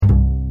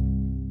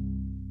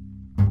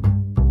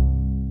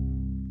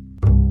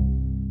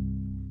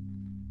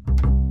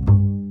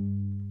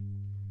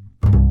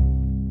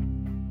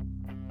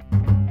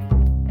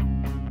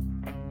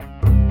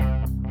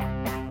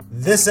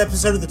This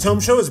episode of The Tome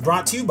Show is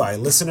brought to you by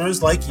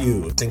listeners like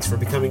you. Thanks for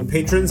becoming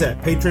patrons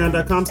at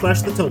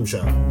patreon.com/The Tome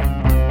Show.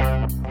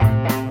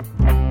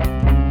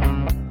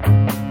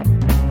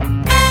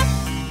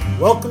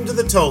 Welcome to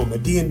The Tome, a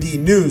D&D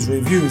news,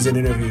 reviews, and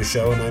interview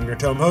show, and I'm your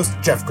Tome host,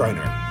 Jeff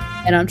Greiner.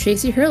 And I'm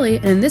Tracy Hurley,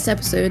 and in this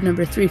episode,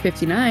 number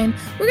 359,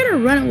 we're going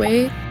to run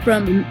away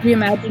from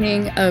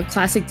reimagining of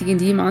classic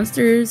D&D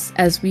monsters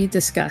as we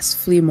discuss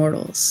Flea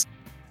Mortals.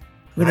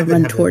 We're going to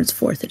run towards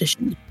 4th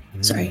edition.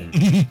 Sorry.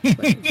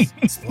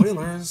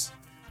 Spoilers.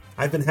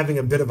 I've been having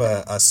a bit of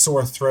a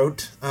sore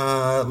throat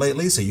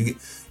lately, so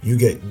you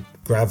get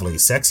gravelly,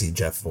 sexy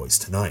Jeff voice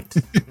tonight.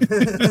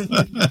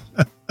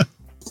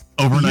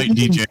 Overnight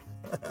DJ.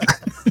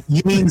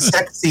 You mean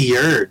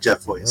sexier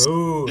Jeff voice?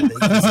 Oh, thank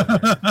you,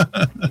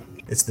 sir.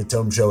 It's the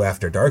Tome Show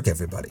After Dark,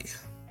 everybody.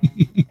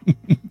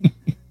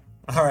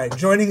 All right,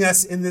 joining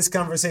us in this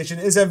conversation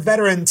is a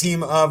veteran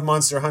team of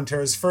monster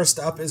hunters. First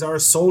up is our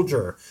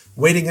soldier,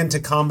 wading into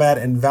combat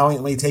and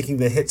valiantly taking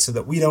the hit so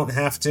that we don't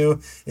have to.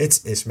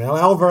 It's Ishmael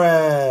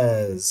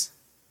Alvarez.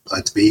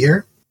 Glad to be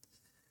here.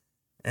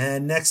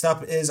 And next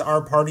up is our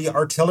party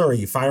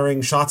artillery,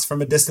 firing shots from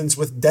a distance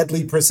with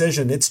deadly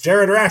precision. It's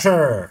Jared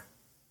Rasher.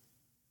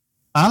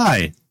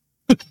 Hi.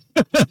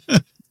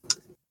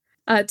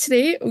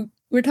 Today,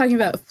 we're talking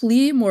about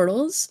Flea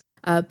Mortals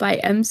by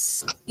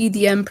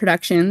MCDM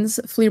Productions.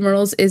 Flea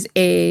Mortals is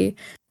a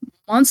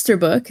monster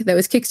book that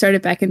was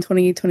kickstarted back in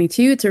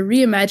 2022. It's a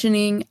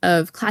reimagining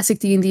of classic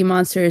D&D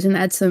monsters and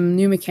adds some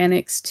new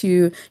mechanics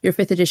to your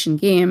 5th edition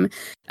game.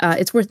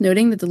 It's worth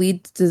noting that the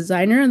lead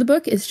designer of the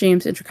book is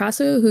James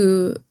Introcaso,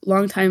 who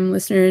longtime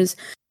listeners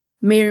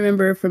may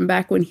remember from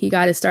back when he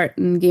got his start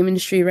in the game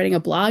industry writing a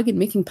blog and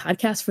making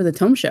podcasts for the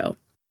Tome Show.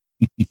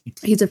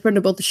 He's a friend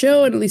of both the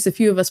show and at least a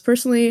few of us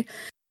personally.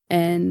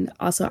 And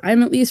also,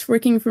 I'm at least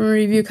working from a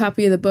review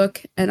copy of the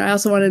book. And I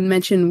also wanted to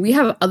mention, we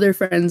have other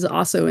friends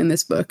also in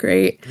this book,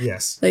 right?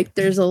 Yes. Like,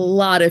 there's a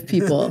lot of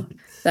people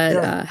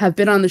that have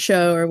been on the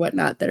show or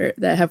whatnot that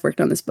have worked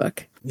on this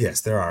book.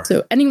 Yes, there are.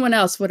 So anyone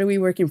else, what are we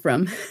working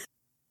from?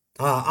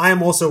 I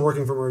am also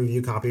working from a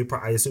review copy.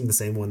 I assume the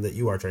same one that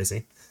you are,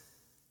 Tracy.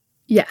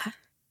 Yeah.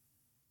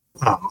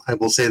 I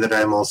will say that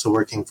I am also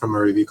working from a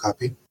review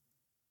copy.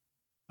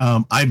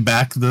 I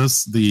backed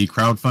the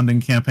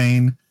crowdfunding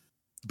campaign,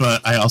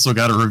 but I also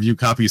got a review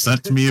copy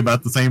sent to me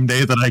about the same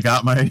day that I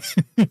got my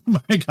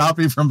my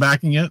copy from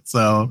backing it.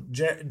 So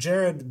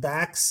Jared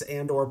backs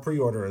and or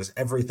pre-orders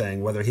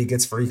everything, whether he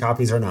gets free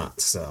copies or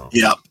not. So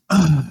yep.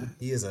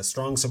 He is a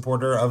strong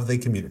supporter of the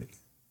community.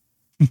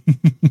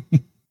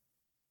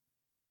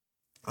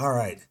 All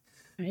right.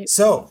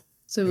 So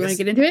we want to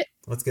get into it?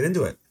 Let's get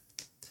into it.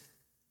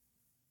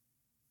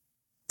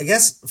 I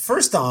guess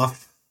first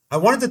off, I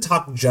wanted to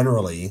talk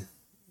generally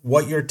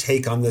what your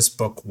take on this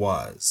book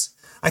was.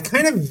 I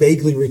kind of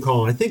vaguely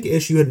recall, I think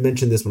Ish, you had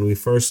mentioned this when we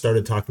first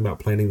started talking about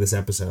planning this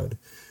episode,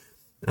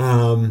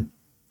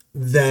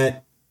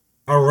 that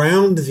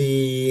around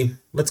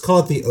let's call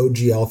it the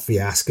OGL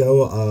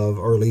fiasco of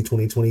early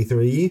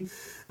 2023,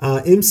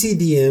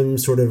 MCDM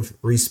sort of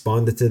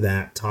responded to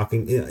that,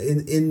 talking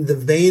in the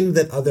vein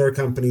that other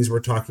companies were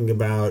talking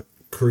about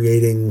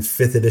creating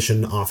 5th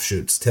edition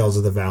offshoots, Tales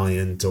of the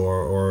Valiant,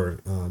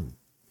 or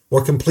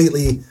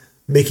completely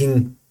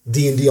making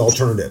D&D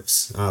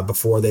alternatives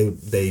before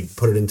they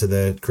put it into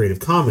the Creative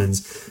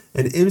Commons.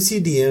 And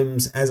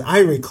MCDM's, as I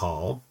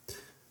recall,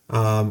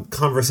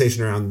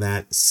 conversation around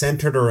that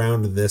centered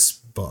around this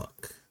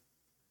book.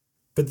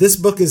 But this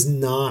book is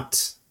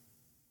not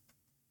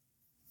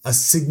a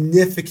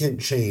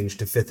significant change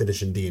to 5th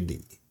edition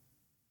D&D.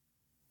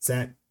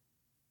 Am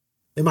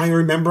I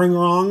remembering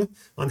wrong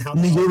on how?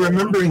 You're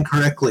remembering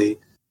correctly.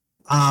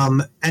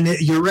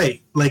 You're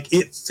right. Like,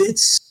 it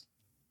fits.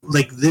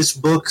 Like, this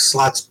book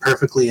slots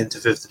perfectly into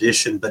 5th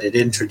edition, but it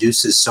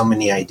introduces so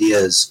many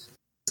ideas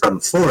from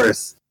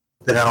 4th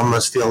that I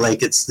almost feel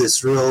like it's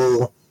this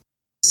real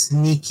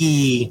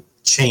sneaky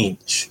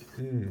change.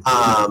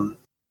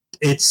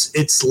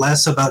 It's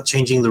less about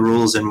changing the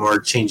rules and more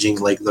changing,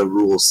 like, the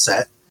rule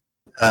set,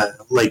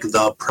 like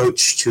the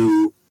approach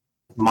to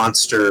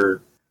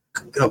monster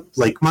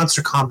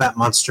combat,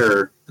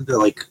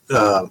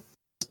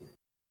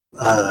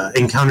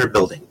 encounter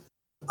building,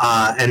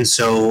 and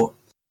so.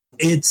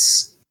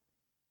 It's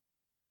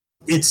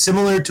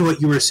similar to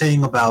what you were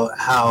saying about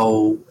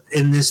how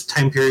in this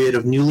time period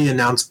of newly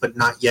announced but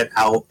not yet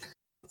out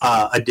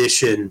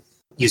edition,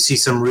 you see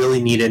some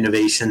really neat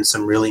innovations,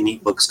 some really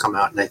neat books come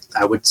out, and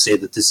I would say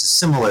that this is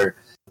similar,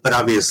 but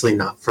obviously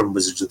not from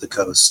Wizards of the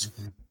Coast.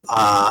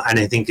 And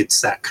I think it's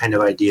that kind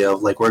of idea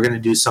of, like, we're going to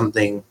do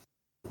something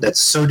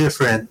that's so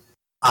different,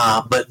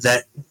 but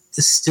that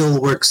still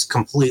works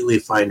completely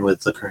fine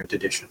with the current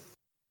edition.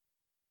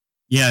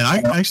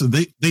 Yeah,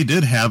 they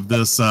did have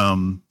this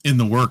in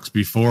the works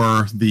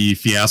before the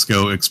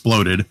fiasco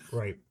exploded.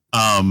 Right.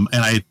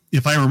 And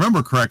if I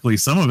remember correctly,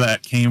 some of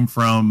that came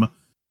from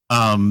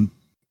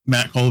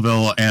Matt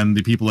Colville and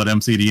the people at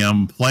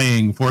MCDM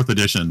playing 4th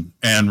edition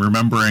and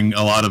remembering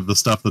a lot of the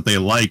stuff that they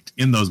liked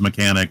in those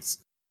mechanics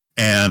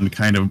and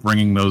kind of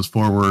bringing those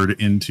forward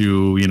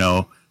into,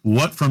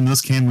 what from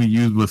this can we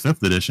use with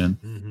 5th edition?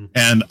 Mm-hmm.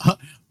 And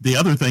the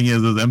other thing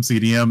is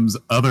MCDM's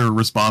other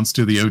response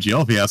to the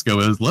OGL fiasco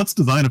is, let's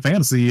design a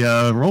fantasy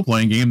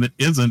role-playing game that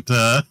isn't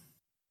 5e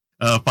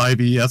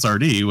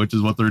SRD, which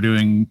is what they're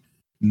doing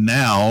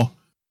now.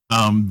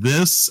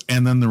 This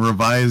and then the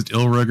revised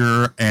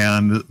Illrigger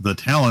and the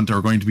Talent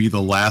are going to be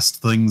the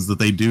last things that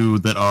they do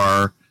that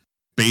are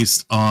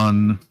based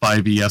on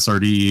 5e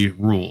SRD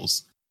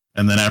rules.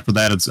 And then after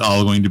that, it's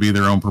all going to be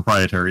their own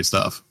proprietary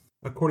stuff.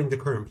 According to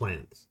current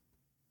plans.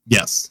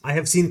 Yes. I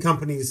have seen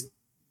companies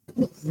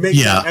make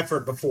that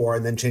effort before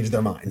and then change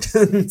their mind.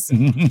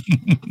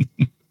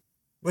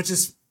 Which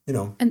is,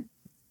 and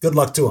good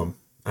luck to them.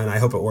 And I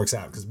hope it works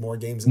out, because more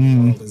games in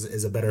the world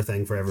is a better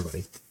thing for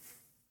everybody.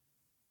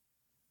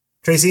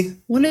 Tracy?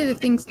 One of the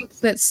things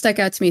that stuck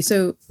out to me,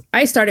 so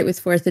I started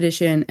with 4th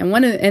edition,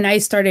 and I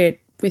started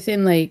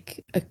within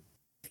like a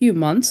few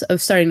months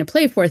of starting to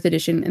play 4th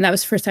edition, and that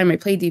was the first time I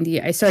played D&D.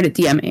 I started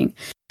DMing.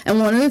 And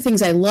one of the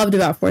things I loved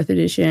about 4th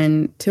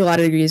edition to a lot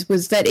of degrees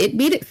was that it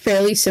made it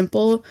fairly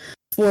simple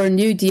for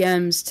new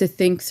DMs to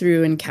think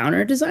through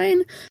encounter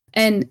design.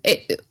 And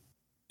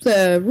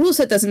the rule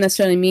set doesn't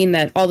necessarily mean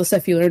that all the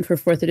stuff you learned for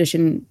 4th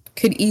edition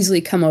could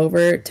easily come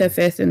over to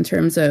 5th in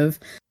terms of,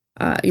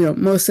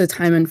 most of the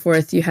time in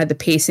 4th, you had the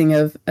pacing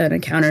of an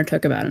encounter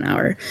took about an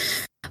hour.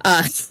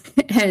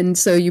 And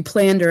so you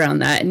planned around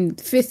that. And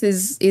 5th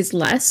is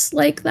less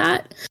like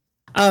that.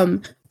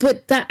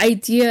 But that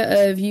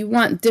idea of you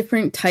want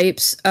different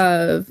types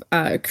of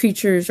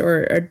creatures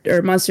or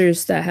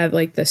monsters that have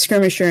like the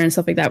skirmisher and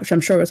stuff like that, which I'm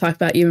sure we'll talk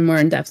about even more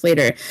in depth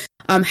later.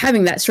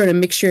 Having that sort of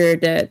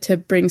mixture to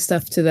bring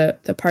stuff to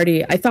the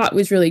party, I thought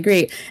was really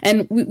great.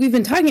 And we've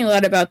been talking a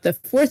lot about the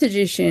 4th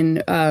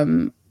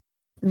edition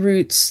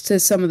roots to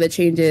some of the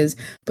changes,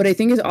 but I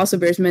think it also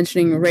bears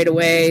mentioning right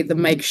away the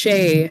Mike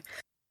Shea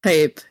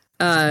type.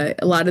 A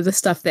lot of the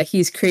stuff that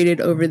he's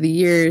created over the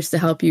years to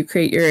help you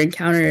create your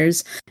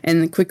encounters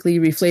and quickly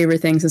reflavor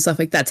things and stuff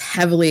like that's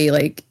heavily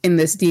like in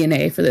this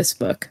DNA for this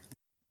book.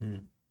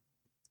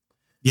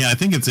 Yeah, I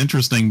think it's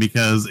interesting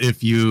because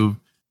if you've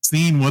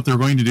seen what they're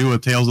going to do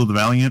with Tales of the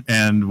Valiant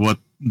and what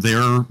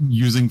they're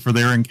using for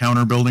their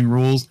encounter building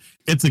rules,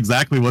 it's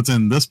exactly what's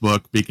in this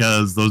book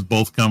because those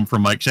both come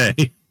from Mike Shea.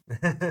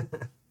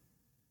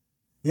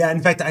 Yeah,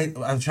 in fact,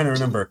 I'm trying to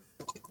remember.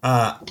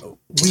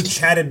 We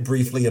chatted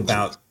briefly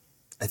about,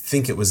 I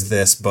think it was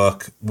this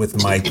book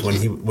with Mike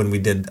when we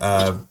did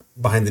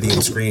Behind the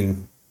DM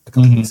Screen a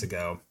couple weeks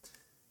ago,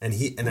 and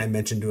I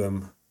mentioned to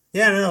him,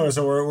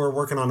 so we're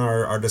working on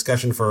our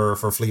discussion for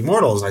Fleet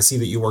Mortals. I see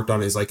that you worked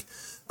on it. He's like,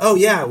 oh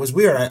yeah, it was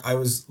weird. I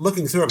was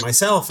looking through it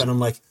myself, and I'm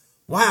like,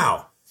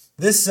 wow,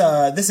 this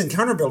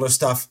encounter builder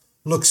stuff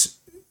looks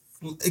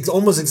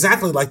almost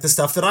exactly like the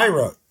stuff that I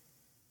wrote.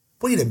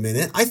 Wait a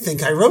minute, I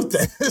think I wrote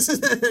this.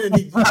 And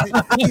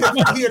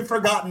he had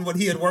forgotten what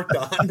he had worked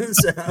on.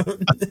 So.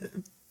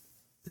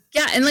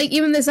 Yeah, and like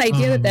even this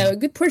idea that a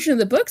good portion of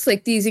the books,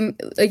 like these,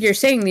 like you're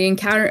saying, the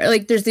encounter,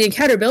 like there's the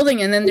encounter building,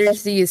 and then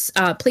there's these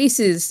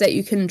places that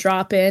you can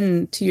drop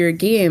in to your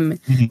game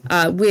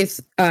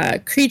with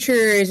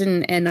creatures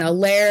and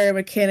lair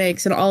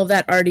mechanics and all of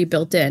that already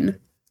built in.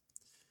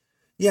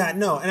 Yeah,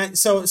 no, and I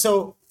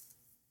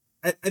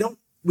don't.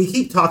 We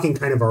keep talking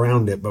kind of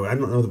around it, but I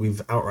don't know that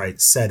we've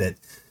outright said it.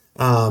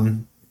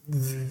 The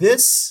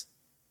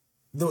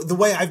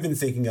way I've been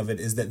thinking of it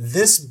is that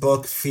this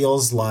book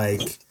feels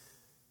like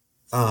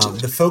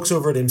the folks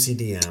over at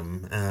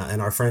MCDM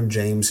and our friend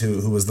James,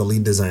 who was the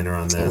lead designer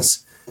on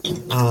this,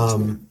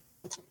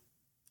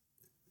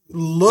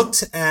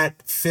 looked at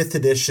the 5th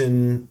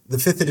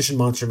edition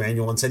Monster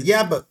Manual and said,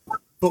 yeah, but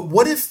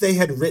what if they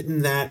had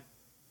written that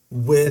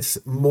with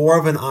more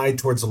of an eye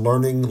towards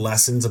learning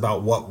lessons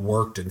about what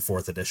worked in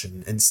 4th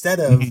edition,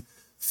 instead of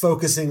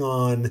focusing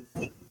on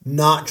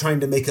not trying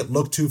to make it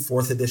look too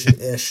 4th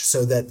edition-ish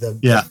so that the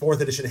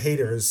 4th edition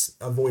haters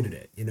avoided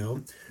it,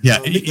 Yeah,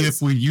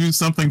 if we use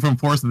something from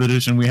 4th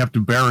edition, we have to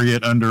bury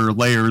it under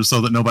layers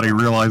so that nobody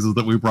realizes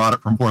that we brought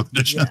it from 4th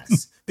edition.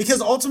 Yes,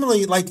 because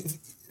ultimately, like,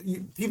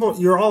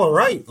 you're all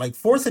right. Like,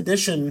 4th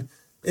edition,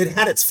 it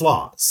had its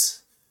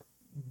flaws,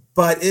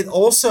 but it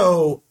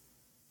also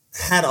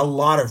had a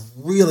lot of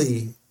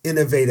really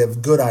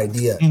innovative, good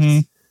ideas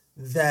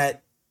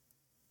that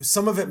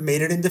some of it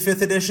made it into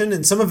 5th edition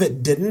and some of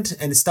it didn't.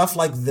 And stuff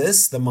like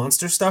this, the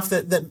monster stuff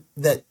that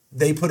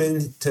they put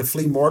into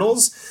Fleet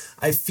Mortals,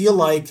 I feel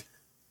like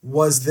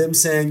was them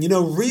saying,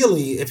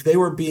 really, if they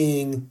were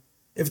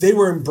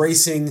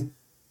embracing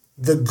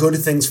the good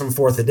things from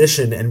 4th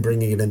edition and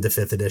bringing it into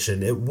 5th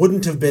edition, it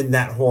wouldn't have been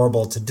that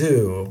horrible to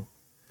do.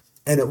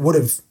 And it would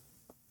have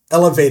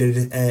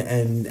elevated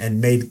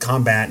and made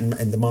combat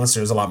and the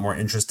monsters a lot more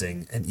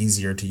interesting and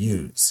easier to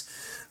use.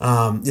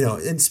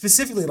 And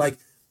specifically, like,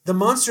 the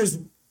monsters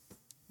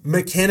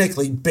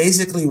mechanically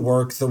basically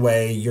work the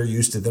way you're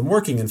used to them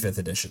working in 5th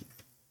edition.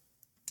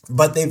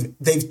 But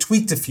they've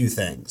tweaked a few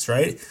things,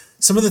 right?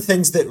 Some of the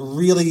things that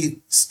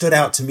really stood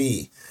out to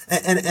me.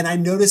 And I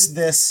noticed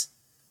this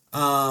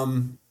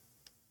when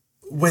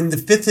the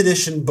 5th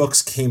edition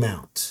books came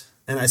out.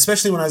 And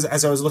especially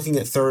as I was looking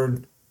at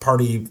 3rd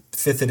party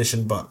 5th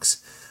edition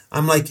books.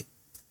 I'm like,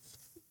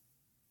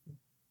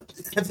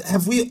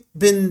 have we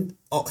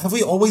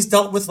always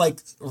dealt with like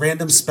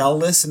random spell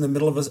lists in the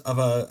middle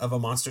of a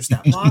monster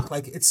stat block?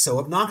 Like, it's so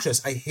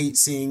obnoxious. I hate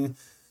seeing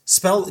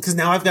spell, because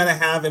now I've got to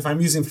have, if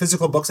I'm using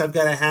physical books, I've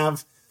got to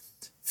have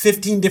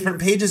 15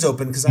 different pages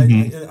open because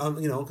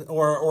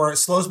or it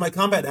slows my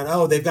combat down.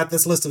 Oh, they've got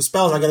this list of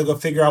spells. I got to go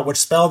figure out which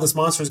spell this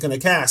monster is going to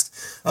cast.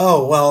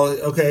 Oh, well,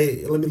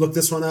 okay, let me look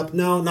this one up.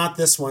 No, not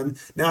this one.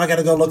 Now I got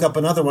to go look up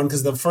another one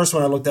because the first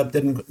one I looked up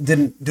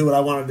didn't do what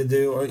I wanted to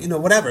do, or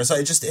whatever. So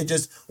it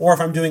just or if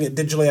I'm doing it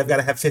digitally, I've got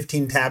to have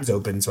 15 tabs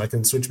open so I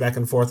can switch back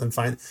and forth and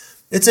find.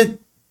 It's a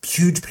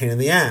huge pain in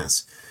the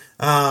ass.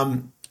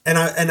 And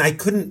I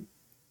couldn't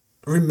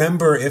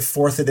remember if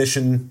 4th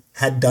edition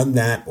had done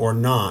that or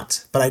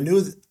not, but I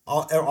knew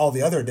all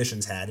the other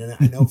editions had, and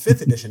I know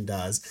 5th edition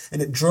does,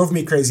 and it drove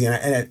me crazy.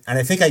 And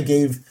I think I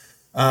gave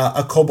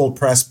a Kobold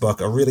Press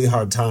book a really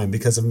hard time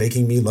because of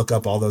making me look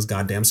up all those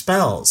goddamn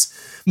spells,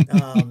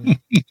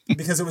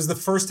 because it was the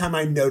first time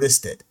I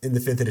noticed it in the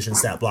 5th edition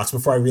stat blocks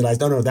before I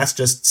realized, oh no, that's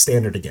just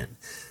standard again.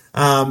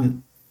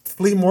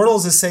 Flea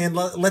Mortals is saying,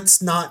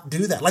 let's not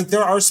do that. Like,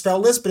 there are spell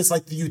lists, but it's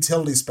like the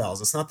utility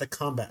spells. It's not the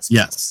combat spells.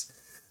 Yes.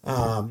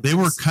 They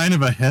were kind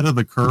of ahead of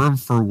the curve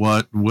for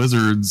what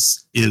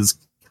Wizards is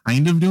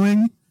kind of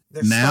doing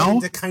they're now.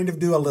 Starting to kind of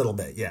do a little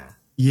bit, yeah.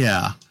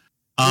 Yeah.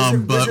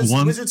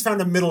 Wizards found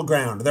a middle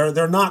ground.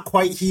 They're not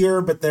quite here,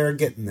 but they're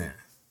getting there.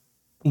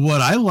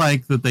 What I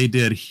like that they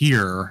did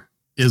here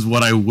is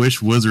what I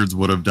wish Wizards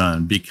would have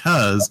done,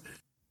 because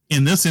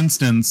in this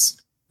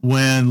instance,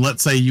 when,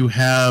 let's say, you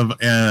have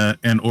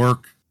an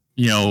orc,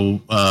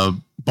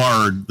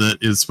 bard that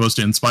is supposed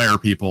to inspire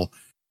people,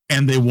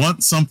 and they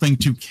want something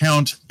to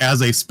count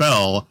as a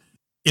spell,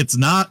 it's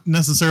not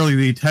necessarily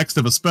the text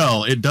of a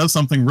spell. It does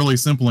something really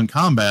simple in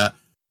combat,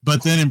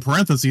 but then in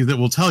parentheses, it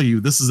will tell you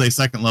this is a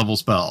 2nd level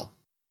spell.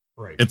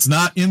 Right. It's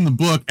not in the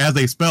book as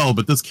a spell,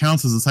 but this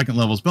counts as a 2nd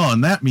level spell.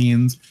 And that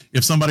means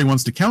if somebody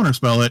wants to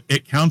counterspell it,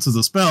 it counts as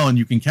a spell and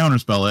you can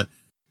counterspell it.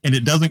 And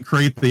it doesn't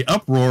create the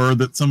uproar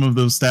that some of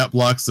those stat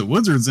blocks that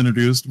Wizards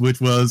introduced, which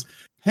was,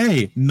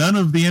 hey, none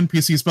of the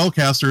NPC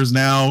spellcasters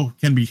now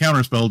can be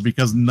counterspelled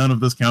because none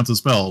of this counts as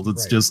spells.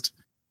 It's just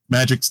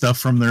magic stuff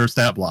from their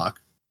stat block.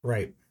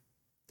 Right.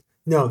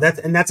 No,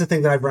 that's the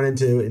thing that I've run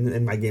into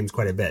in my games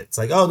quite a bit. It's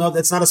like, oh no,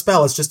 that's not a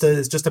spell. It's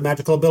just a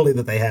magical ability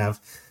that they have,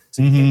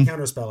 so you can't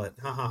counterspell it.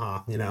 Ha ha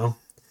ha.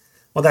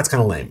 Well, that's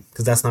kind of lame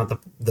because that's not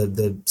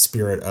the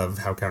spirit of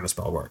how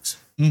counterspell works.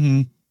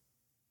 Mm-hmm.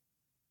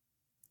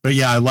 But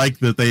yeah, I like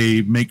that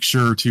they make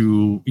sure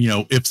to,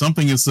 if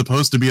something is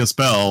supposed to be a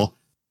spell,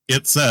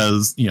 it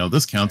says,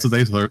 this counts as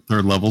a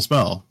third level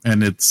spell.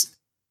 And that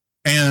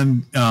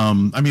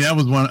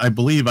was one, I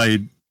believe I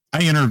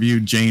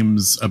interviewed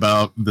James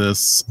about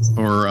this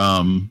for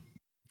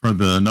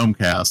the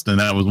Gnomecast. And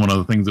that was one of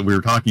the things that we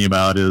were talking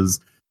about is,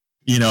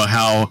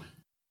 how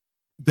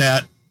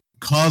that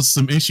caused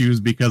some issues,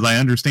 because I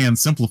understand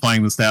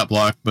simplifying the stat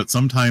block, but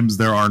sometimes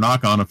there are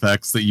knock-on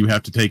effects that you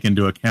have to take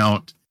into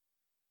account,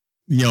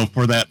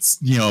 for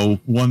that,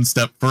 one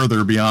step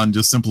further beyond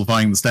just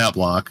simplifying the stat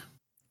block.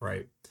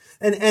 Right.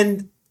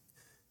 And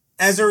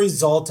as a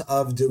result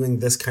of doing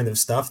this kind of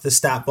stuff, the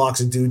stat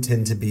blocks do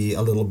tend to be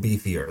a little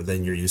beefier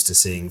than you're used to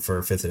seeing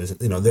for 5th edition.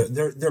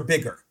 They're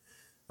bigger,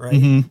 right?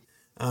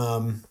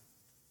 Mm-hmm.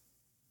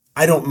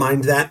 I don't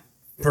mind that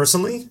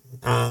personally,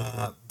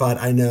 but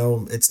I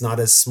know it's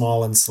not as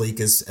small and sleek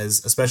as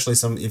especially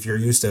if you're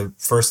used to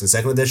 1st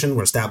and 2nd edition,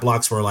 where stat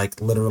blocks were like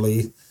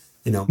literally,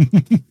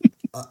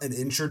 an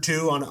inch or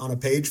two on a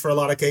page for a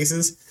lot of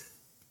cases.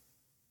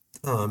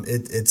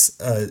 It's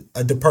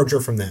a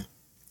departure from that.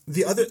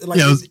 The other, go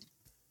ahead.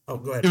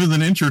 It was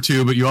an inch or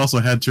two, but you also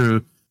had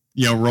to,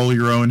 roll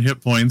your own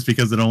hit points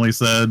because it only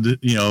said,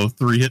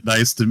 3 hit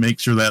dice to make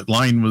sure that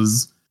line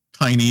was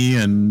tiny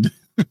and.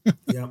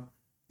 Yep.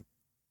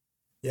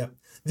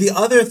 The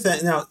other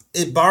thing, now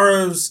it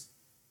borrows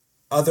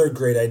other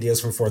great ideas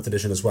from 4th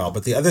edition as well,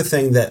 but the other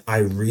thing that I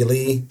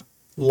really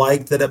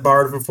liked that it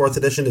borrowed from 4th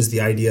edition is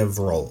the idea of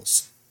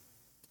rolls,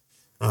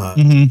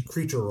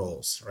 creature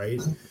rolls,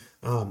 right?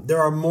 There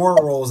are more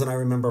roles than I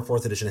remember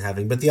 4th edition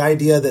having, but the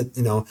idea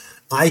that,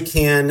 I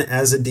can,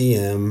 as a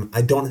DM,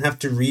 I don't have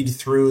to read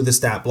through the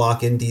stat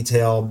block in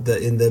detail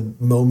in the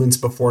moments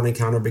before an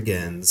encounter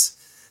begins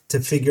to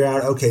figure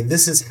out, okay,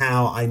 this is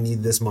how I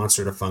need this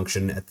monster to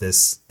function in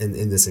this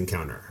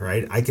encounter,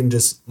 right? I can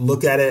just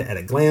look at it at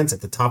a glance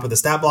at the top of the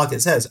stat block.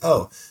 It says,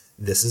 oh,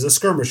 this is a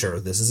skirmisher,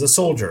 this is a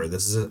soldier,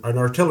 this is an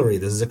artillery,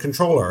 this is a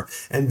controller.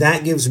 And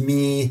that gives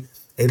me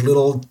a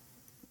little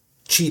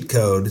cheat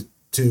code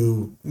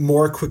to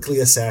more quickly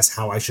assess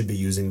how I should be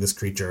using this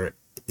creature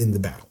in the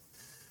battle.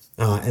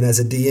 And as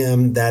a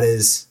DM, that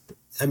is,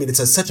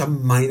 it's such a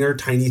minor,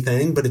 tiny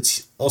thing, but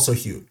it's also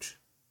huge.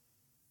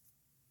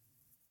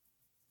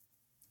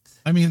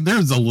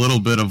 There's a little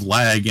bit of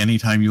lag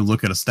anytime you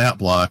look at a stat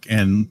block,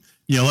 and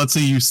let's say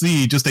you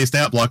see just a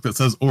stat block that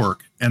says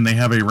orc, and they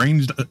have a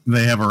ranged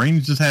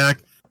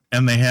attack,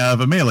 and they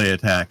have a melee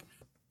attack,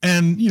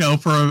 and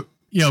for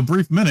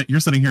brief minute, you're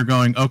sitting here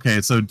going,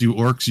 okay, so do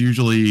orcs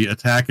usually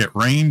attack at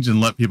range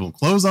and let people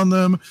close on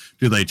them?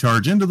 Do they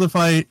charge into the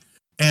fight?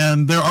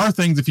 And there are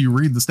things, if you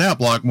read the stat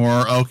block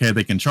more, okay,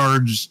 they can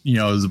charge,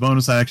 as a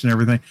bonus action and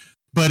everything.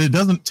 But it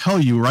doesn't tell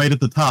you right at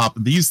the top,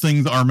 these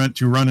things are meant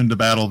to run into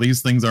battle.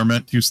 These things are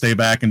meant to stay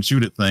back and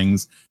shoot at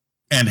things.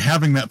 And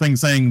having that thing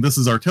saying this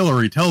is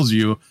artillery tells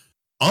you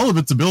all of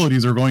its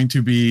abilities are going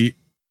to be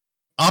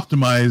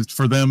optimized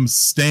for them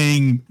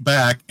staying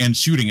back and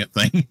shooting at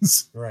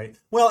things. Right.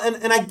 Well,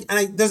 and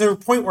I there's a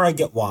point where I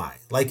get why.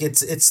 Like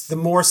it's the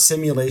more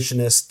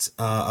simulationist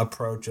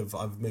approach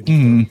of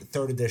maybe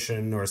third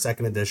edition or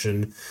second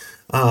edition,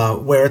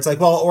 where it's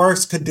like, well,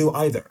 orcs could do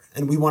either,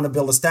 and we want to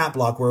build a stat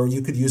block where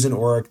you could use an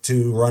orc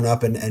to run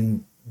up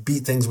and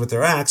beat things with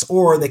their axe,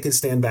 or they could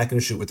stand back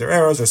and shoot with their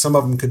arrows, or some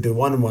of them could do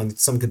one and one,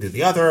 some could do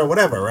the other, or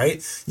whatever.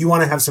 Right. You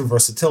want to have some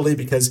versatility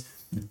because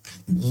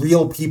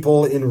real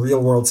people in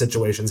real world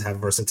situations have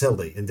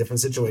versatility. In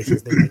different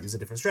situations, they might use a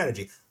different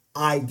strategy.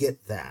 I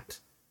get that.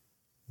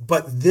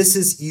 But this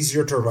is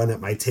easier to run at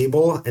my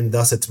table, and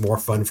thus it's more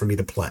fun for me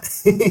to play.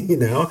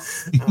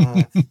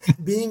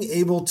 Being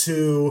able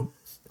to,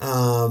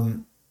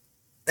 and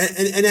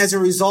as a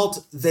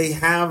result, they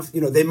have,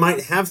 they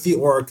might have the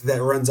orc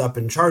that runs up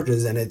and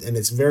charges, and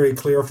it's very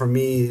clear for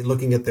me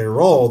looking at their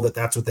role that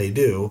that's what they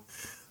do.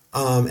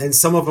 And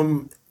some of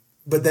them,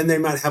 but then they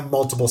might have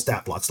multiple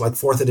stat blocks, like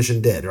 4th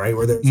edition did, right?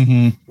 Where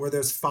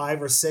there's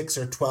 5 or 6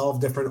 or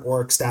 12 different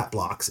orc stat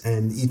blocks,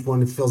 and each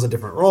one fills a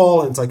different role.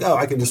 And it's like, oh,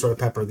 I can just sort of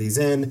pepper these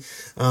in.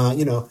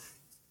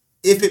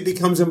 If it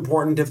becomes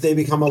important, if they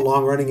become a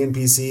long running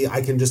NPC,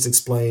 I can just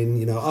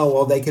explain, oh,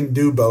 well, they can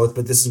do both,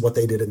 but this is what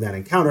they did in that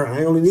encounter. And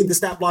I only need the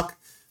stat block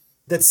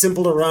that's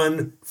simple to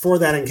run for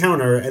that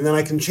encounter, and then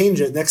I can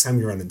change it next time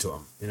you run into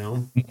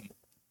them.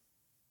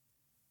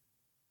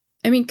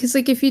 I mean, because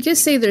if you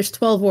just say there's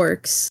 12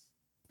 orcs,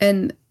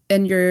 and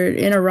you're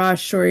in a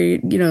rush, or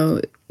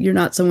you're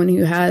not someone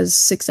who has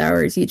 6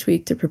 hours each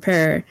week to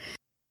prepare,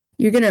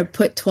 you're gonna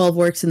put 12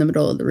 orcs in the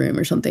middle of the room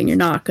or something. You're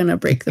not gonna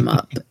break them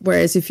up.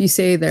 Whereas if you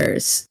say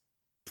there's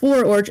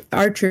 4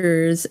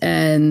 archers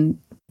and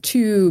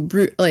 2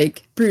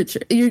 brutes,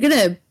 you're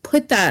gonna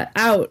put that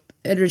out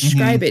and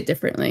describe it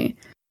differently.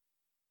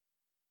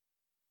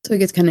 So it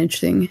gets kind of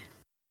interesting.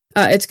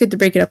 It's good to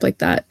break it up like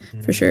that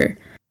for sure.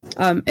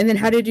 And then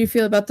how did you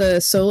feel about the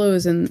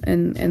solos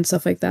and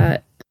stuff like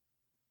that?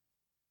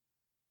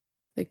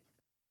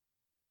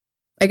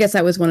 I guess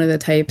that was one of the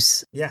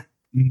types. Yeah.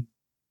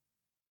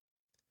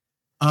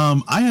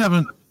 I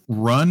haven't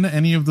run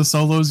any of the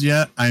solos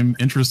yet. I'm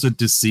interested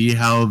to see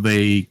how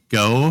they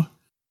go,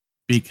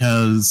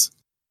 because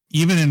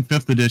even in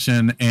 5th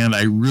edition, and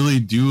I really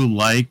do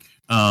like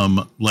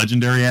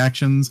legendary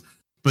actions,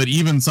 but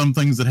even some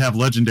things that have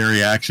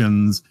legendary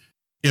actions,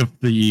 if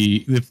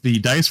the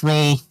dice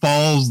roll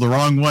falls the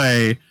wrong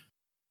way,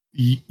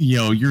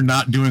 you're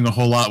not doing a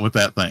whole lot with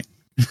that thing.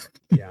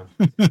 Yeah.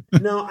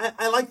 No,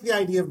 I like the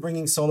idea of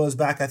bringing solos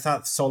back. I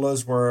thought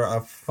solos were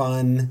a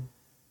fun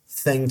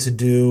thing to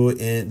do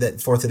that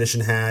 4th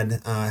edition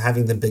had,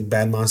 having the big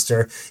bad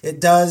monster. It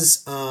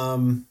does,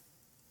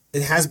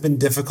 it has been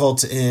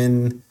difficult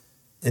in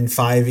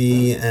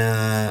 5e,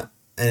 and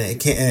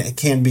it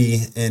can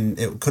be, and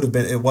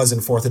it was in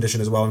 4th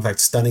edition as well. In fact,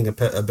 stunning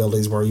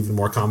abilities were even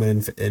more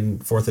common in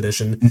 4th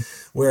edition,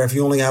 where if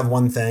you only have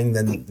one thing,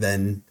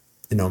 then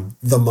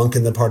the monk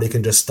in the party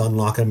can just stun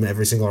lock him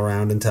every single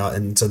round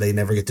and so they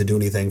never get to do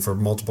anything for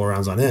multiple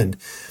rounds on end.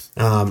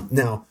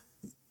 Now,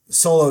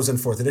 solos in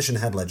 4th edition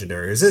had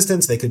legendary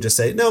resistance. They could just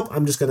say, nope,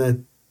 I'm just going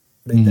to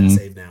make that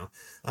save now.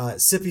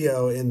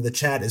 Scipio in the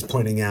chat is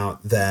pointing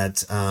out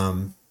that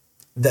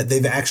that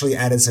they've actually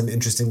added some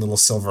interesting little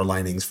silver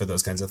linings for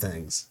those kinds of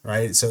things,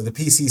 right? So the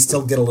PCs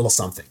still get a little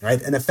something,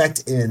 right? An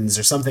effect ends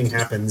or something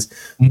happens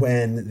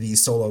when the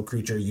solo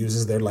creature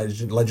uses their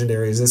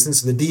legendary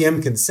resistance. So the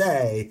DM can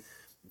say,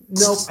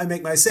 nope, I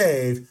make my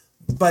save,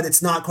 but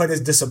it's not quite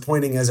as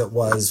disappointing as it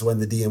was when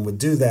the DM would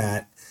do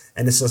that.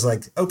 And it's just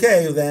like,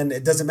 okay, then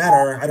it doesn't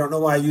matter. I don't know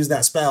why I used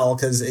that spell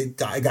because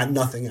I got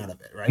nothing out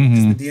of it, right?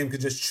 Because the DM could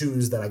just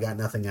choose that I got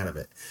nothing out of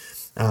it.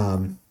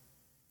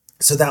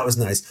 So that was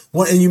nice.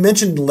 And you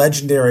mentioned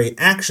legendary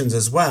actions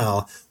as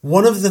well.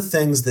 One of the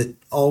things that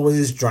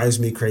always drives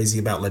me crazy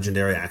about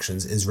legendary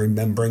actions is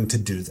remembering to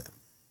do them,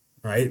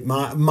 right?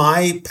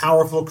 My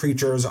powerful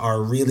creatures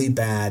are really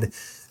bad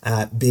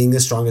at being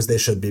as strong as they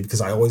should be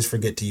because I always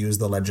forget to use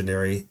the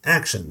legendary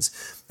actions.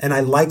 And I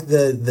like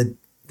the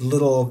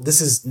little,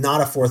 this is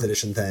not a 4th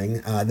edition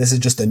thing. This is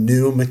just a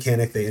new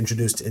mechanic they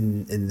introduced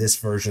in this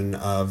version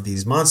of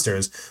these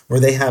monsters, where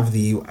they have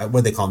the,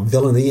 what they call them,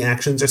 villainy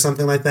actions or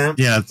something like that.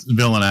 Yeah, it's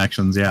villain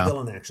actions, yeah.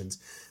 Villain actions.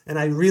 And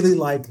I really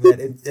like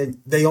that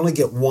they only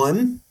get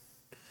one.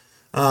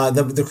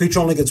 The creature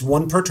only gets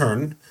one per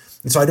turn.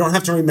 And so I don't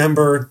have to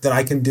remember that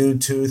I can do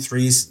 2,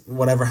 3,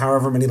 whatever,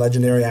 however many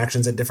legendary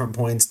actions at different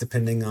points,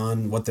 depending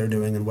on what they're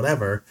doing and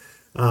whatever.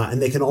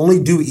 And they can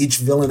only do each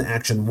villain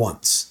action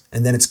once,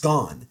 and then it's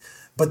gone.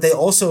 But they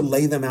also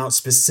lay them out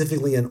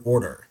specifically in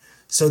order.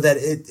 so that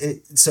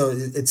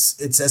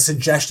it's a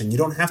suggestion. You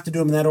don't have to do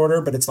them in that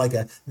order, but it's like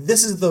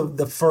this is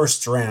the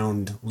first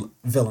round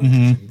villain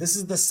action. This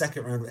is the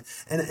second round,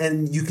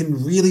 and you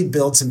can really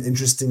build some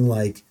interesting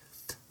like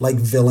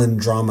villain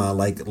drama,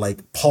 like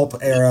pulp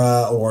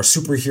era or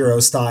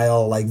superhero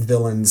style, like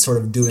villains sort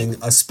of doing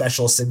a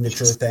special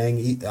signature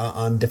thing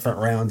on different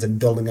rounds and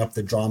building up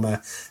the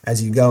drama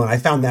as you go. And I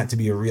found that to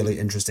be a really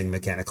interesting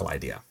mechanical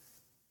idea.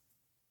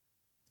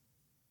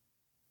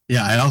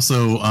 Yeah, I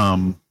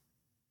also,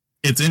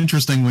 it's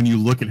interesting when you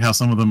look at how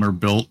some of them are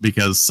built,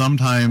 because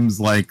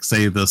sometimes, like,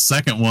 say, the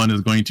second one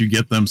is going to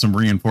get them some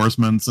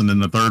reinforcements, and then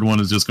the third one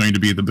is just going to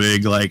be the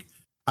big, like,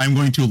 I'm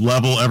going to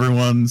level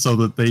everyone so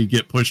that they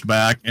get pushed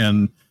back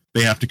and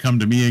they have to come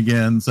to me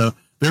again. So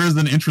there is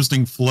an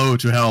interesting flow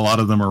to how a lot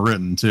of them are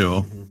written,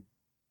 too. Mm-hmm.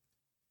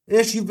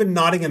 Ish, you've been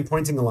nodding and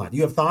pointing a lot.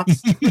 You have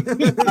thoughts?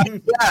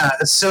 Yeah,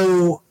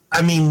 so,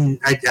 I mean,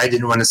 I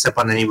didn't want to step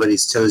on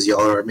anybody's toes.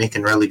 Y'all are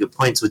making really good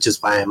points, which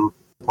is why I'm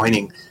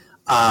pointing.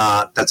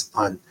 That's a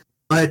pun.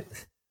 But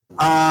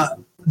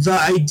the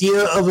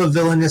idea of a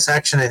villainous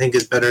action, I think,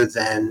 is better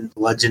than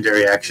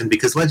legendary action,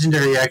 because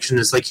legendary action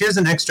is like, here's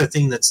an extra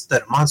thing that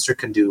a monster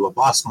can do, a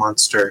boss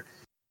monster,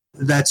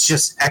 that's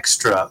just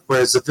extra.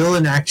 Whereas the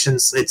villain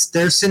actions,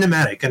 they're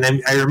cinematic.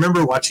 And I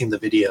remember watching the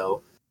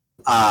video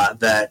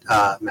that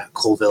Matt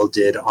Colville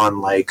did on,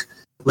 like,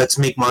 let's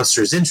make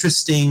monsters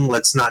interesting.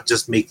 Let's not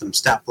just make them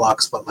stat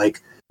blocks, but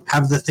like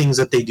have the things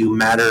that they do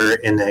matter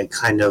in a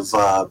kind of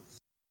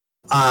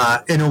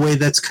in a way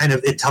that's kind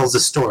of, it tells a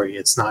story.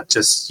 It's not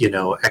just,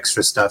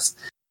 extra stuff.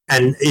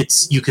 And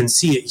you can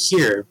see it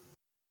here,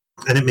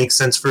 and it makes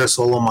sense for a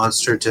solo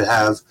monster to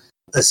have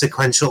a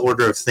sequential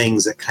order of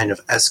things that kind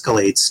of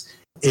escalates,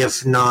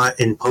 if not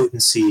in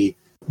potency,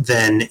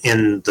 then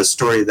in the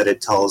story that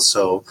it tells.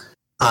 So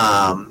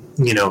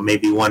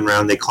maybe one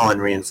round they call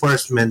in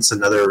reinforcements,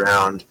 another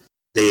round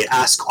they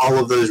ask all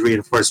of those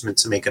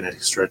reinforcements to make an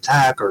extra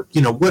attack, or,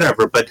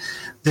 whatever. But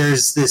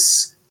there's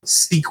this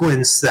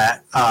sequence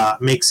that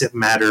makes it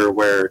matter,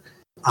 where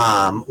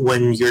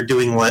when you're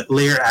doing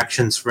layer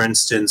actions, for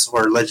instance,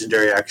 or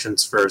legendary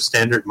actions for a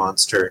standard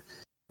monster,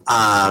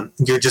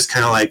 you're just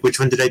kind of like, which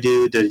one did I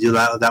do? Did I do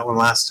that one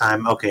last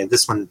time? Okay,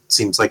 this one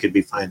seems like it'd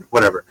be fine,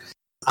 whatever.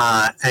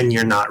 And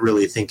you're not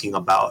really thinking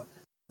about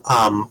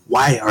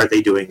why are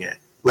they doing it?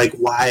 Like,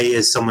 why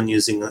is someone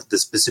using the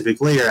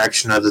specific layer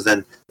action other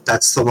than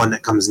that's the one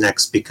that comes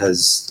next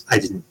because I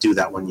didn't do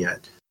that one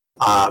yet?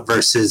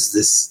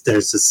 Versus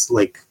there's this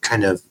like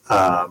kind of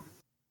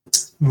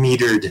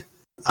metered,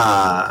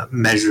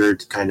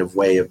 measured kind of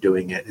way of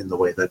doing it in the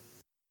way that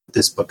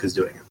this book is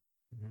doing it.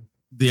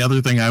 The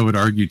other thing I would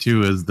argue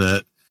too is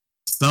that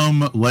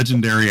some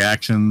legendary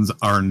actions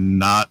are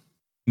not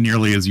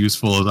nearly as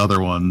useful as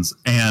other ones,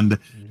 and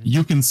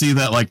you can see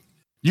that, like,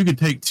 you could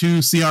take two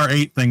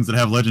CR8 things that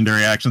have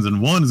legendary actions,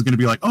 and one is going to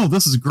be like, oh,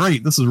 this is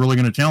great, this is really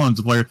going to challenge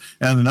the player,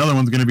 and another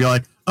one's going to be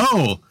like,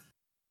 oh,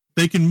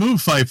 they can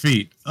move 5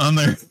 feet on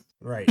their...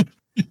 Right.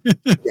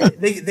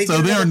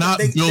 So they are not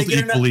built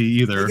equally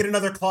either. They get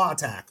another claw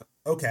attack.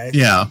 Okay.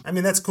 Yeah. I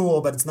mean, that's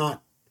cool, but it's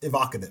not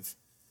evocative.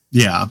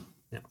 Yeah.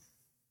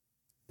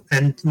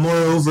 And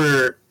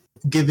moreover,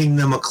 giving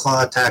them a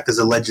claw attack as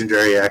a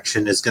legendary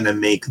action is going to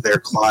make their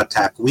claw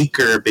attack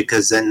weaker,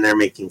 because then they're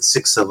making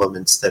 6 of them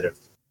instead of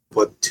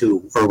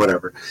 2 or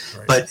whatever.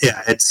 Right. But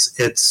yeah, if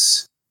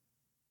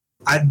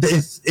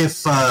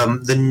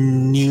the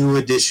new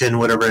edition,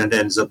 whatever it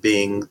ends up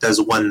being,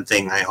 does one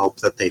thing, I hope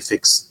that they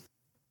fix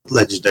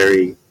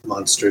legendary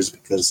monsters,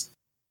 because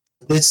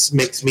this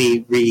makes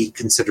me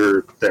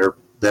reconsider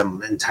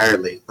them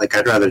entirely. Like,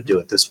 I'd rather do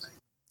it this way.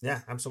 Yeah,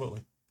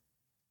 absolutely.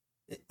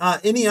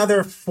 Any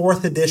other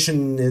 4th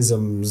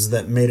edition-isms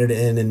that made it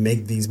in and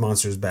make these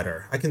monsters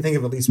better? I can think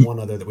of at least one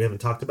other that we haven't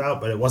talked about,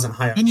 but it wasn't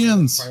high on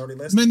the priority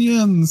list.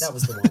 Minions! That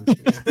was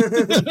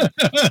the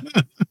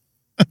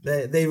one.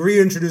 They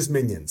reintroduced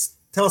minions.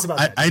 Tell us about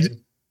that.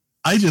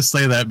 I just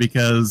say that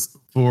because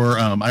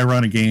I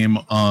run a game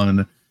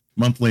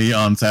monthly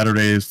on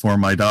Saturdays for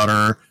my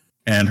daughter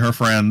and her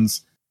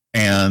friends,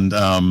 and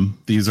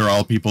these are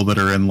all people that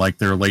are in like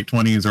their late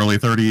 20s, early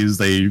 30s.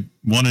 They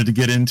wanted to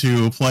get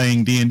into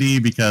playing D&D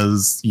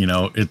because,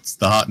 it's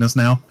the hotness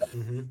now.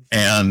 Mm-hmm.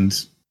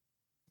 And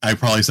I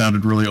probably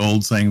sounded really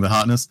old saying the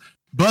hotness,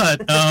 but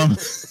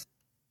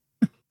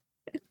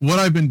what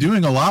I've been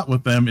doing a lot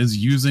with them is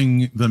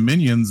using the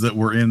minions that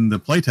were in the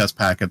playtest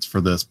packets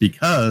for this,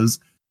 because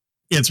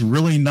it's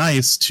really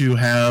nice to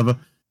have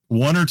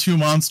 1 or 2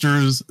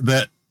 monsters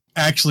that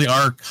actually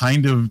are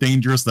kind of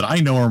dangerous, that I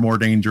know are more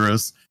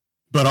dangerous,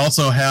 but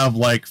also have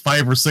like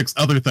 5 or 6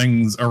 other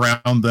things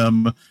around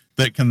them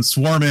that can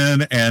swarm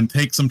in and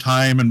take some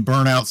time and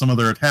burn out some of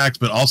their attacks,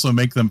 but also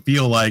make them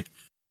feel like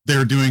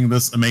they're doing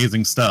this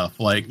amazing stuff.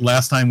 Like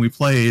last time we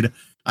played,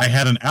 I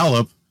had an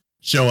Allop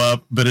show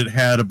up, but it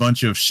had a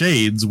bunch of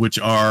shades, which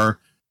are,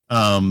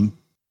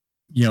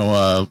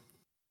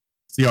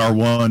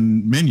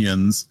 CR1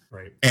 minions.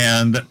 Right.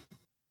 And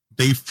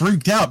they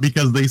freaked out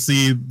because they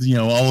see,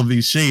 all of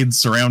these shades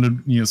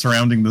surrounding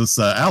this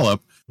Allop.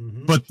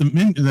 but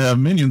the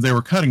minions, they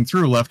were cutting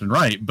through left and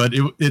right. But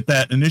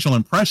that initial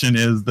impression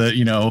is that,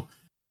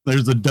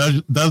 there's a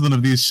dozen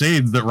of these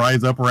shades that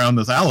rise up around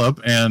this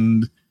Alep,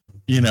 and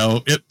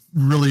it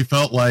really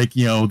felt like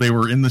they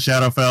were in the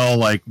Shadowfell,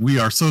 like, we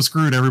are so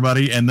screwed,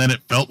 everybody. And then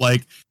it felt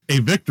like a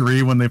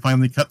victory when they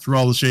finally cut through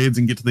all the shades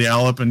and get to the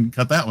Alep and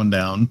cut that one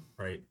down.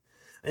 Right.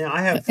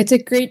 Yeah, It's a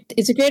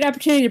great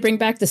opportunity to bring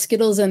back the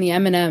Skittles and the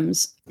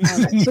M&Ms.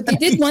 But they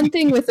did one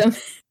thing with them.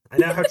 I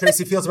know how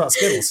Tracy feels about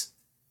Skittles.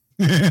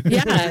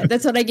 Yeah,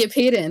 that's what I get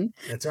paid in.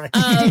 That's right.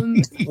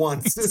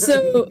 Once.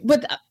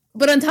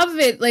 But on top of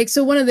it, like,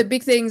 so one of the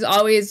big things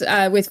always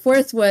with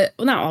fourth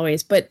not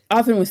always, but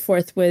often with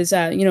fourth was,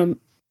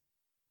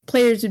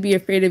 players would be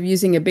afraid of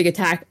using a big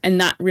attack and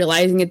not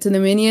realizing it's in the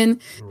minion.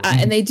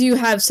 And they do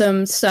have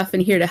some stuff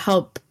in here to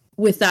help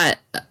with that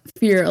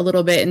fear a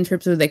little bit in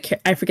terms of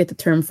I forget the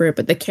term for it,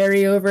 but the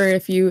carryover.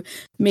 If you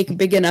make a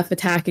big enough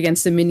attack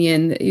against a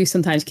minion, you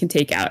sometimes can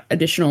take out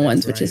additional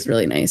ones, which is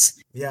really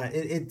nice. Yeah,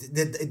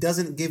 it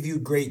doesn't give you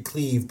great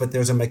cleave, but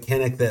there's a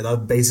mechanic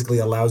that basically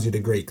allows you to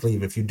great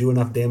cleave. If you do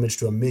enough damage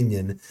to a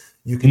minion,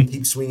 you can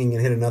keep swinging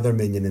and hit another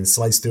minion and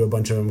slice through a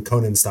bunch of them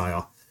Conan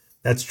style.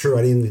 That's true.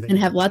 I didn't even think and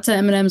have lots of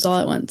M&Ms all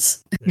at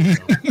once. I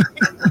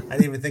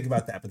didn't even think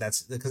about that, but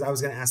that's because I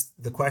was going to ask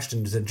the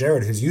question to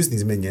Jared, who's used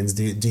these minions.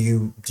 Do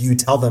you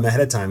tell them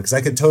ahead of time? Because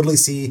I could totally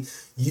see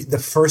the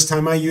first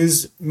time I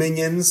use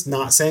minions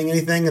not saying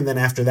anything, and then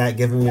after that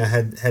giving a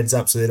heads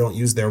up so they don't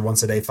use their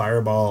once a day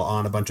fireball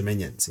on a bunch of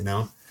minions.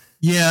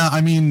 Yeah,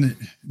 I mean,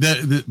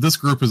 this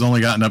group has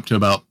only gotten up to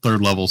about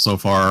 3rd level so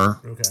far,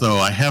 so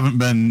I haven't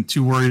been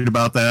too worried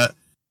about that.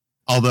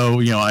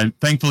 Although,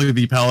 thankfully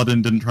the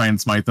paladin didn't try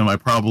and smite them. I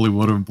probably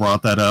would have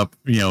brought that up,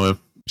 if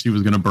she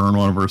was going to burn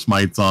one of her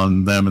smites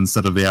on them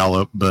instead of the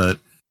Alep. But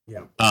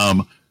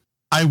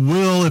I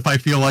will if I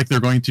feel like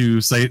they're going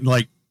to say,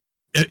 like,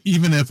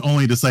 even if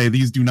only to say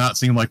these do not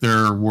seem like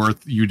they're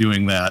worth you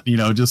doing that,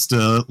 just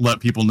to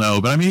let people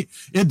know. But I mean,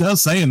 it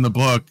does say in the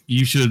book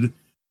you should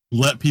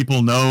let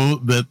people know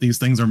that these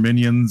things are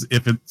minions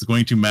if it's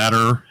going to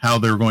matter how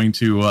they're going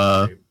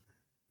to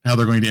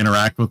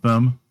interact with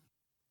them.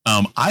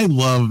 I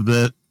love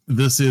that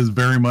this is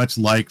very much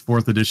like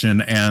 4th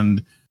edition,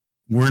 and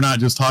we're not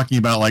just talking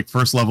about like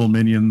 1st level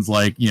minions,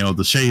 like,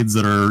 the shades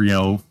that are,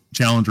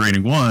 challenge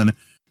rating 1.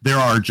 There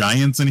are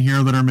giants in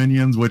here that are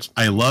minions, which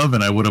I love,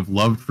 and I would have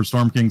loved for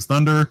Storm King's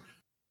Thunder.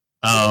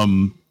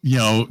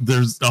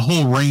 There's a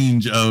whole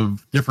range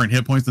of different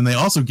hit points, and they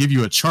also give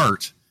you a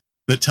chart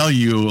that tell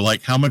you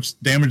like how much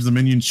damage the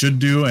minion should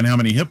do and how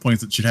many hit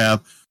points it should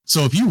have.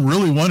 So if you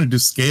really wanted to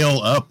scale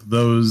up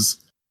those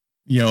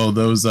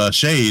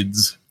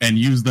shades and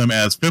use them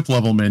as 5th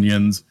level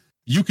minions,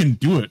 you can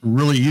do it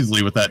really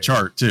easily with that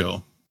chart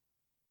too.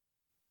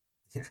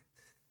 Yeah.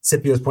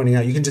 Scipio's pointing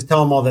out, you can just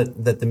tell them all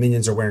that the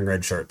minions are wearing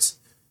red shirts.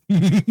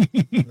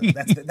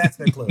 That's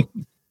their clue.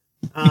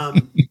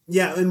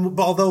 And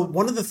although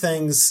one of the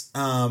things,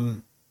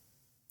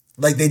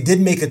 like, they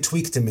did make a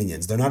tweak to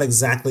minions. They're not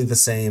exactly the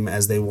same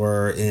as they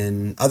were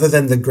other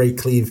than the Great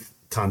Cleave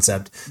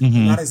concept, they're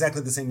not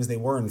exactly the same as they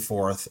were in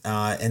 4th.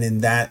 And in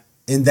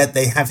that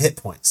they have hit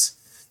points.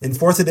 In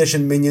 4th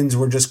edition, minions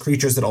were just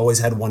creatures that always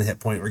had 1 hit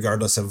point,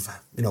 regardless of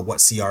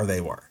what CR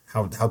they were,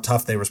 how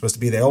tough they were supposed to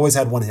be. They always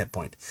had 1 hit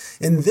point.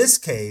 In this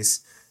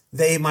case,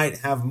 they might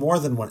have more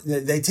than one.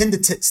 They tend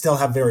to still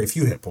have very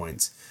few hit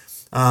points.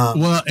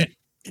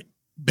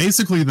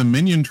 Basically, the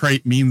minion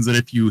trait means that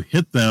if you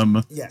hit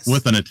them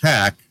with an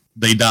attack,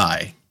 they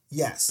die.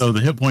 Yes. So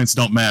the hit points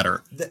don't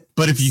matter.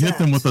 But if you hit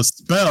them with a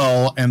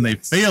spell and they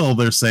fail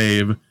their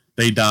save,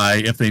 they die.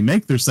 If they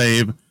make their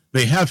save,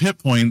 they have hit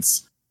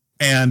points,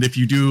 and if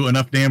you do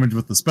enough damage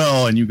with the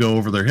spell and you go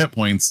over their hit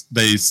points,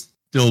 they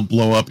still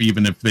blow up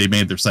even if they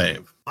made their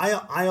save.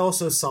 I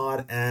also saw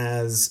it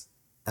as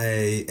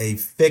a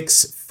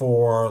fix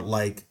for,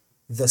 like,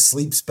 the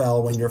sleep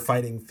spell when you're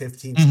fighting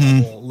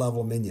 15th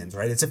level minions,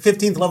 right? It's a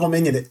 15th level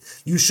minion.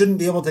 You shouldn't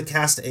be able to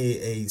cast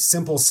a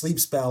simple sleep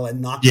spell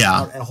and knock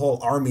out a whole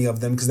army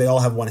of them because they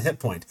all have 1 hit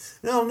point.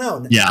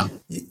 No. Yeah.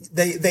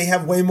 They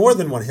have way more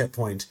than 1 hit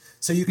point.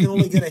 So you can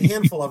only get a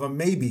handful of them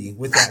maybe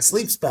with that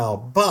sleep spell,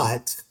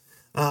 but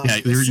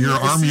your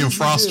army of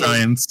frost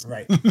giants.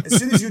 Right. As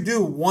soon as you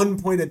do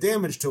 1 point of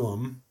damage to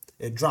them,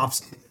 it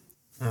drops.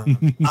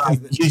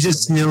 You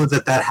just knew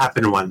that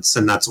happened once,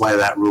 and that's why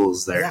that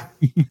rule's there. Yeah.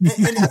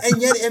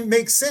 and yet it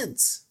makes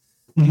sense.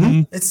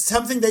 Mm-hmm. It's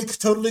something they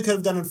totally could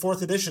have done in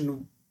 4th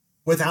edition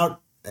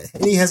without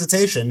any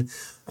hesitation,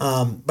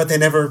 but they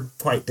never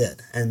quite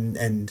did.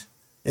 And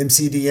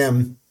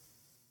MCDM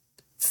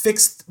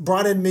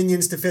brought in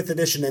minions to 5th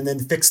edition and then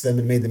fixed them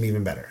and made them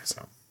even better.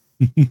 So,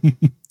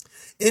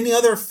 any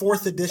other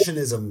 4th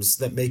editionisms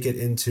that make it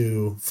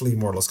into Flea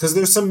Mortals? Because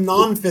there's some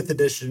non-5th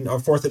edition or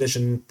 4th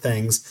edition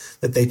things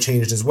that they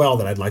changed as well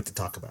that I'd like to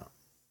talk about.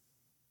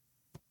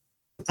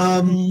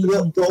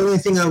 The only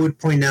thing I would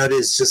point out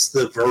is just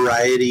the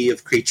variety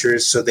of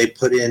creatures. So they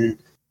put in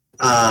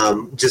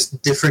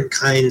just different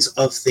kinds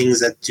of things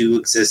that do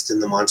exist in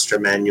the monster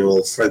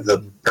manual for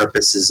the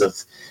purposes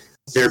of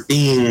there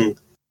being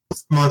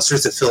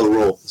monsters that fill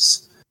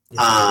roles.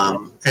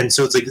 And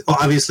so it's like,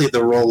 obviously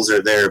the roles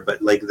are there,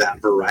 but like that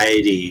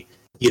variety,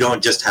 you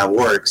don't just have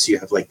orcs, you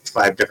have like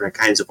 5 different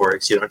kinds of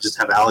orcs. You don't just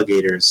have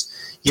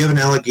alligators. You have an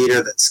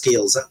alligator that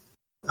scales up.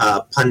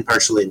 Pun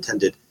partially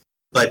intended.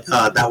 But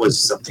that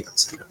was something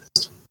else I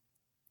noticed.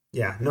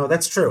 Yeah, no,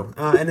 that's true.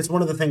 And it's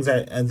one of the things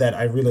that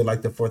I really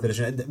like the 4th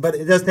edition. But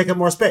it does take up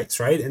more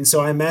space, right? And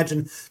so I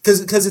imagine,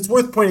 because it's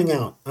worth pointing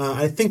out,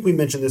 I think we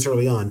mentioned this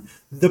early on,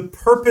 the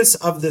purpose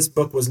of this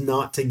book was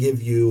not to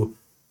give you,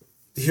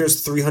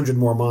 here's 300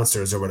 more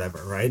monsters or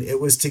whatever, right?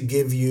 It was to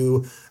give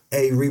you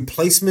a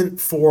replacement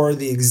for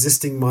the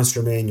existing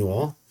monster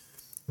manual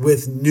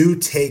with new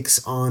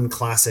takes on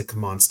classic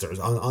monsters,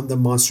 on the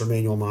monster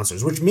manual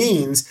monsters, which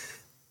means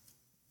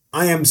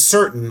I am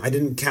certain, I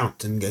didn't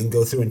count and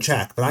go through and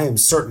check, but I am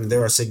certain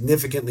there are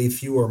significantly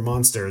fewer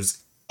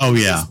monsters in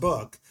this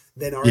book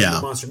than are in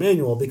the monster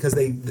manual, because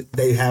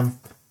they have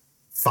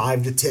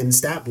 5 to 10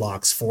 stat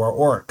blocks for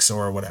orcs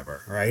or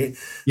whatever, right?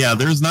 Yeah,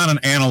 there's not an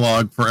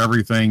analog for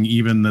everything,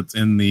 even that's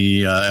in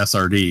the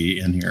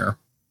SRD in here.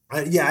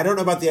 I don't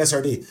know about the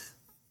SRD.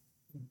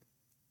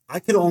 I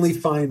could only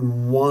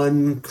find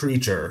one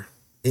creature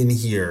in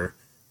here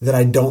that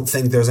I don't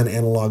think there's an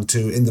analog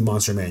to in the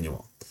monster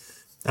manual.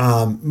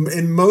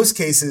 In most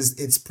cases,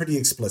 it's pretty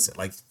explicit.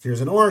 Like,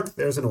 here's an orc,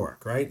 there's an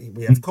orc, right?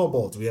 We have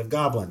kobolds, we have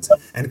goblins,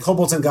 and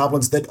kobolds and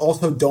goblins that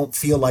also don't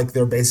feel like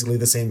they're basically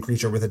the same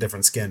creature with a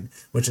different skin,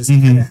 which is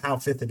kind of how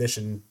 5th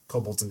edition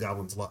kobolds and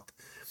goblins look,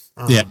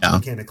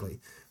 mechanically.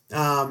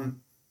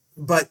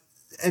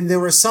 And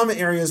there were some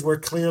areas where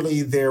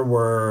clearly there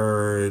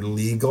were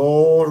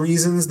legal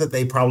reasons that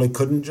they probably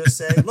couldn't just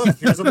say, look,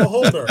 here's a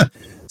beholder.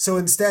 So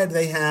instead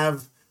they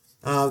have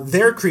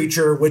their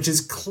creature, which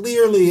is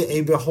clearly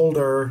a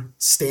beholder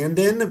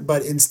stand-in,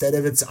 but instead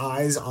of its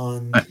eyes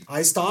on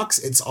eye stalks,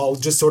 it's all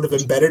just sort of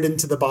embedded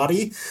into the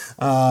body,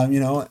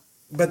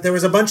 But there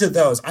was a bunch of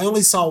those. I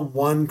only saw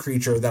one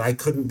creature that I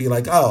couldn't be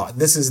like, oh,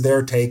 this is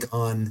their take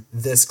on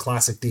this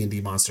classic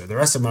D&D monster. The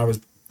rest of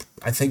them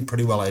I think,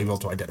 pretty well able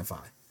to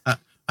identify.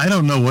 I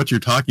don't know what you're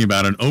talking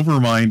about. An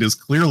Overmind is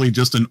clearly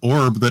just an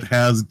orb that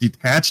has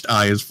detached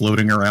eyes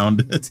floating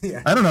around it.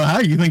 Yeah. I don't know how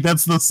you think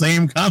that's the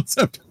same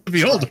concept of the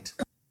Beholder.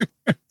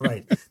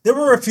 Right. There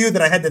were a few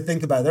that I had to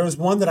think about. There was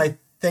one that I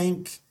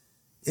think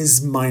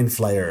is Mind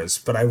Flayers,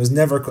 but I was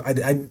never... I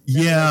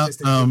just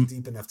didn't dig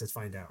deep enough to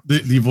find out.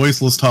 The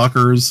voiceless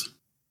talkers.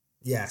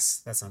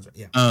 Yes, that sounds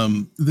right.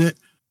 Yeah.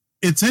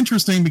 It's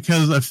interesting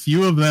because a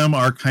few of them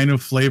are kind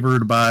of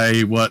flavored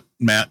by what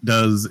Matt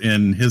does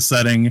in his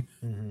setting.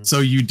 Mm-hmm. So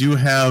you do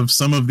have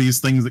some of these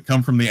things that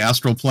come from the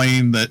astral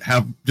plane that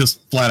have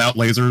just flat out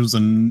lasers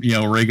and,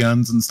 ray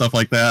guns and stuff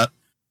like that,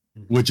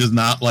 which is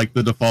not like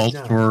the default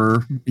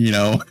for,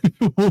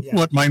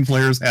 what Mind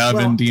Flayers have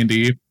in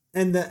D&D.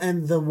 And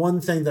the one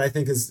thing that I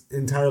think is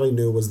entirely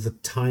new was the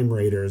Time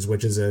Raiders,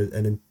 which is a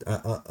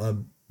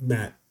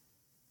Matt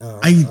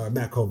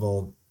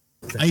Koval.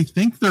 I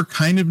think they're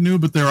kind of new,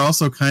 but they're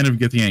also kind of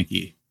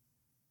Githyanki.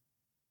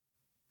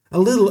 A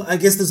little, I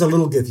guess there's a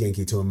little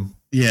Githyanki to them.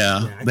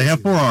 Yeah they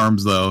have 4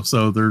 arms, though,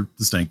 so they're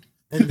distinct.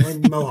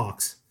 And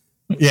mohawks.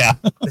 Yeah.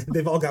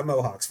 They've all got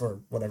mohawks for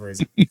whatever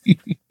reason.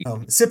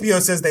 Scipio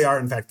says they are,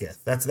 in fact, Gith.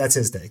 That's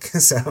his take.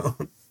 So,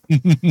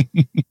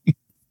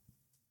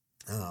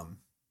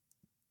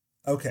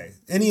 okay.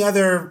 Any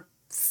other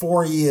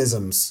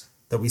 4E-isms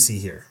that we see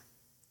here?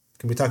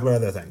 Can we talk about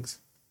other things?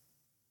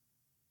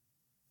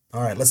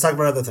 All right, let's talk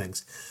about other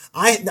things.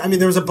 I mean,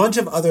 there was a bunch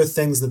of other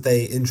things that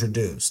they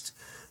introduced,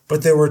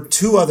 but there were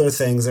 2 other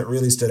things that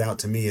really stood out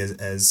to me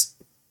as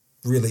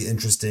really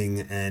interesting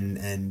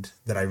and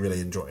that I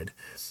really enjoyed.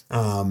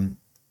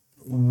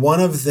 One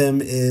of them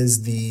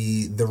is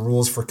the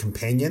rules for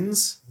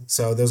companions.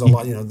 So there's a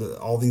lot,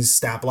 all these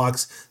stat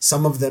blocks.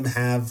 Some of them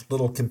have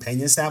little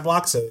companion stat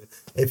blocks. So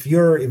if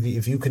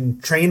you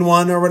can train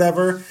one or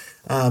whatever,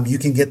 you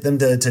can get them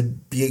to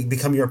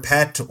become your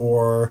pet,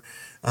 or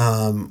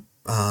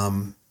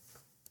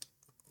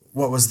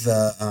what was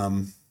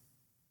the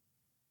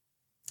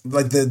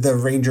like the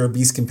ranger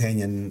beast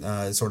companion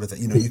sort of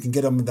thing. You can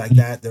get them like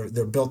that.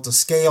 They're built to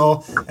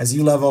scale. As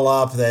you level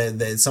up,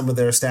 some of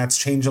their stats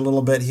change a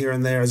little bit here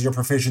and there. As your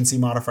proficiency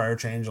modifier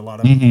change, a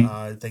lot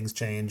of things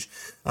change.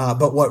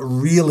 But what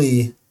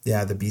really,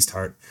 the beast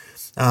heart,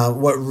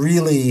 what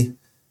really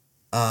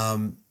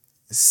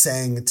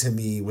sang to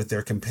me with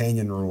their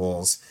companion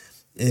rules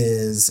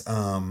is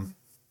the,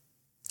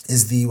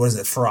 what is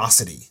it,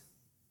 ferocity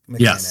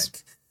mechanic.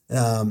 Yes.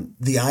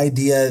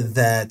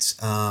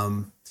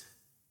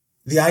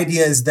 The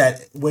idea is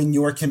that when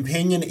your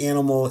companion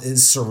animal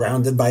is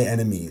surrounded by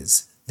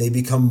enemies, they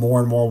become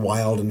more and more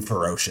wild and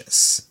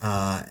ferocious.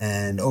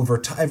 And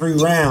over every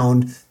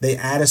round, they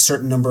add a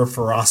certain number of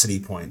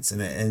ferocity points.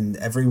 And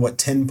every,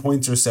 10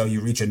 points or so,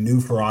 you reach a new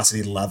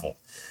ferocity level.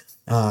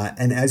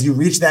 And as you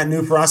reach that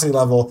new ferocity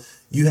level,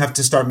 you have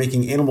to start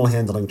making animal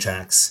handling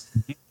checks,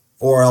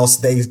 or else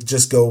they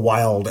just go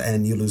wild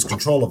and you lose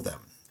control of them.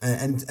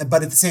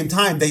 But at the same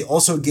time, they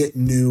also get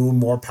new,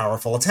 more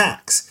powerful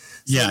attacks.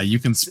 Yeah, you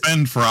can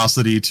spend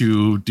ferocity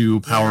to do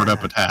powered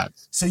up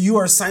attacks. So you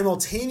are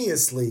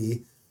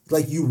simultaneously,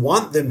 like, you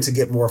want them to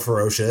get more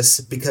ferocious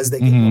because they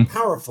get more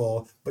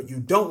powerful, but you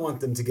don't want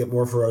them to get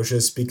more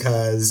ferocious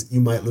because you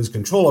might lose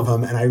control of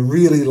them. And I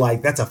really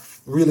like, that's a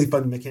really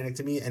fun mechanic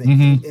to me.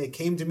 And it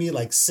came to me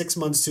like 6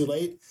 months too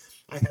late.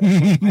 I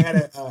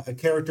had a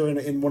character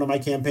in one of my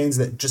campaigns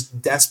that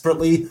just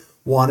desperately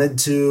wanted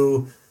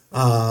to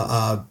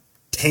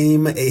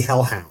tame a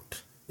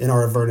hellhound in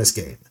our Avernus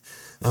game,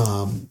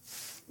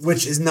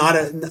 which is not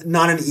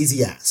an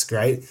easy ask,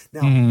 right?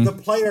 Now, the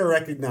player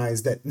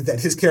recognized that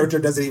his character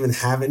doesn't even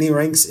have any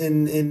ranks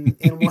in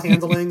animal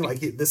handling. Like,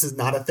 this is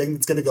not a thing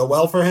that's going to go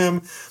well for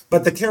him.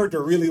 But the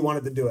character really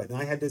wanted to do it, and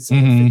I had to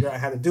sort of figure out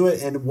how to do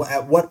it, and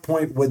at what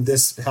point would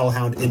this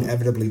hellhound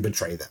inevitably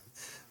betray them,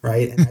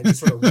 right? And I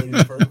just sort of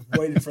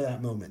waited for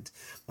that moment.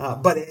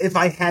 But if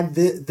I had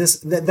this,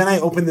 then I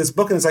opened this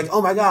book, and it's like,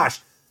 oh my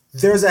gosh,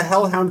 there's a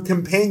hellhound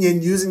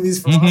companion using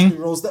these ferocity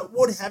rolls that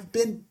would have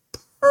been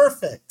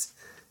perfect.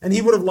 And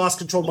he would have lost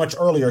control much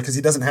earlier because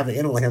he doesn't have the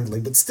animal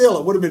handling, but still,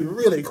 it would have been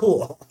really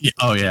cool. Yeah,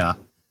 oh, yeah.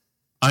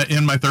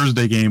 In my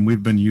Thursday game,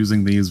 we've been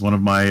using these. One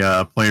of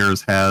my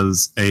players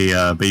has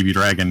a baby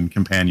dragon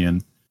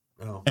companion.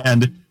 Oh.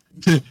 And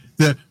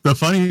the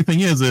funny thing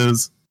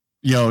is,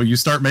 you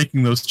start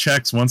making those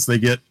checks once they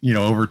get,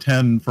 over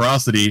 10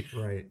 ferocity.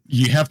 Right.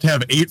 You have to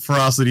have 8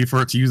 ferocity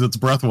for it to use its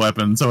breath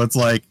weapon. So it's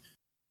like,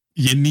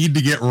 you need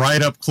to get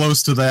right up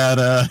close to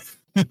that,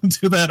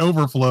 to that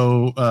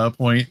overflow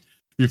point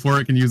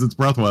before it can use its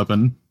breath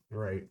weapon.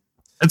 Right.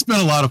 It's been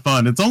a lot of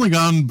fun. It's only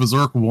gone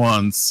berserk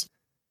once,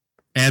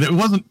 and it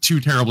wasn't too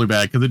terribly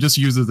bad because it just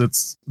uses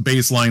its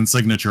baseline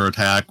signature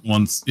attack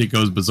once it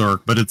goes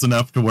berserk, but it's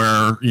enough to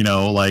where,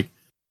 like,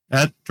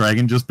 that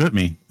dragon just bit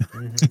me.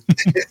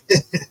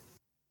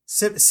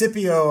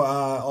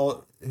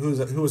 Scipio,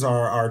 who's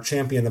our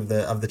champion of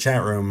the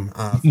chat room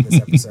for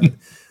this episode,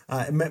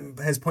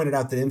 has pointed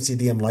out that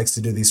MCDM likes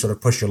to do these sort of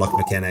push your luck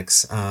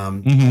mechanics.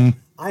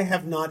 I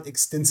have not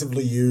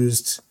extensively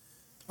used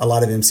a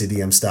lot of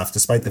MCDM stuff,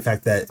 despite the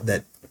fact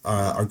that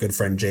our good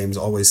friend James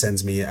always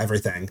sends me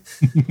everything.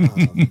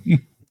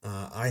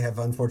 I have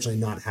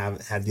unfortunately not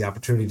had the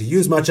opportunity to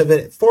use much of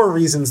it for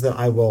reasons that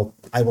I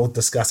will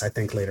discuss, I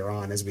think, later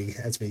on as we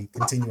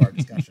continue our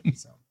discussion.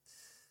 So,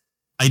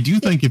 I do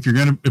think if you're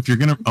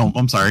gonna, oh,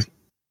 I'm sorry.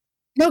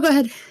 No, go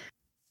ahead.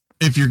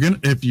 If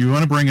you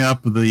want to bring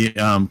up the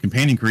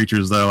companion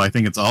creatures, though, I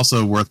think it's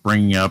also worth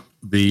bringing up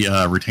the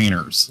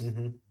retainers.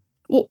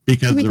 Well,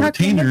 because the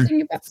retainer.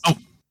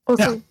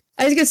 Yeah.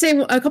 I was gonna say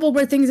a couple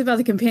more things about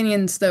the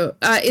companions, though.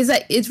 Is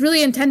that it's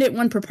really intended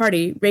one per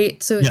party,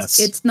 right? So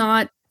it's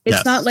not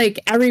like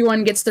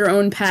everyone gets their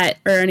own pet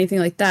or anything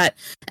like that.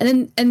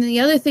 And then the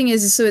other thing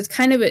is so it's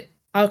kind of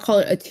I'll call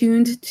it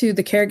attuned to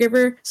the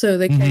caregiver. So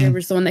the caregiver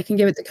is the one that can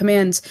give it the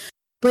commands.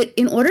 But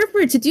in order for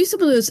it to do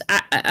some of those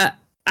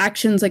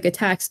actions like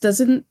attacks,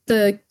 doesn't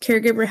the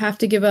caregiver have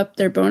to give up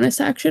their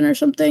bonus action or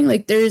something?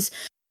 Like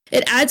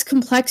it adds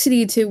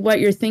complexity to what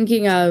you're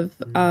thinking of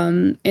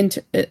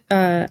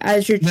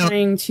as you're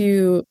trying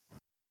to.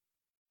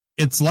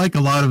 It's like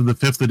a lot of the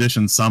 5th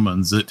edition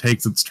summons. It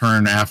takes its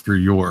turn after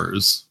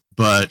yours,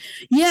 but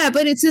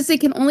it says they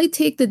can only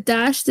take the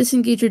dash,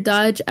 disengage, or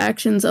dodge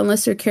actions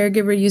unless their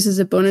caregiver uses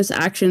a bonus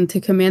action to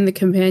command the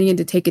companion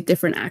to take a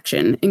different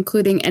action,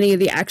 including any of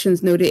the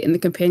actions noted in the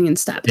companion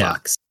stat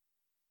box.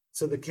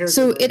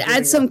 So it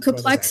adds some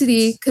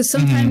complexity because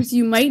sometimes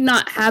you might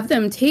not have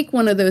them take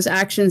one of those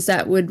actions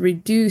that would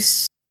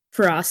reduce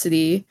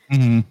ferocity,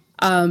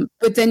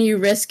 but then you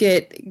risk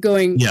it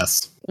going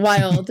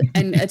wild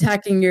and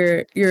attacking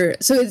your.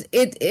 So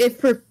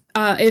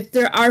if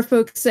there are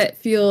folks that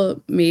feel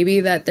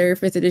maybe that their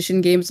 5th edition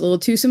game's a little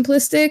too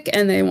simplistic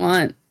and they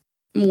want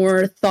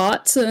more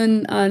thoughts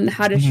on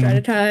how to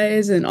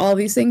strategize and all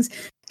these things,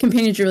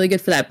 companions are really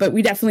good for that. But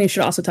we definitely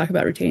should also talk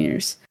about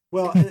retainers.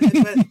 Well,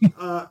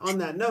 but on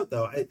that note,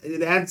 though,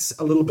 it adds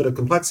a little bit of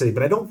complexity,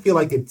 but I don't feel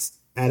like it's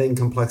adding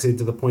complexity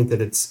to the point that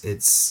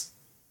it's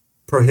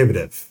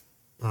prohibitive.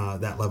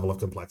 That level of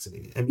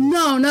complexity. I mean,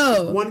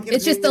 no,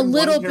 it's just a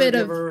little bit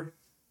of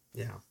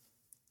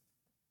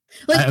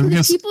like for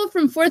the people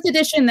from 4th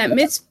edition that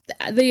miss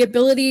the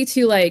ability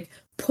to like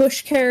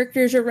push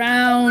characters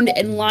around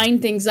and line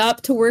things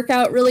up to work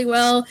out really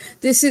well.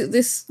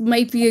 This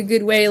might be a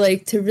good way,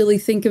 like, to really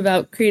think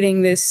about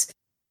creating this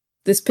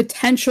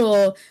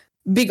potential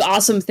big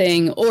awesome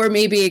thing, or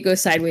maybe it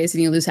goes sideways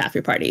and you lose half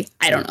your party.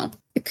 I don't know.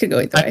 It could go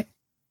either way.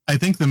 I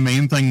think the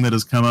main thing that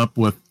has come up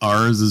with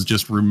ours is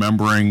just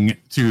remembering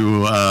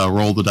to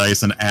roll the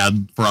dice and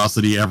add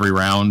ferocity every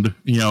round.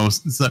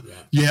 So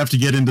you have to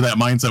get into that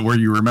mindset where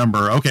you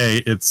remember,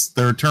 okay, it's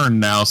their turn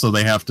now, so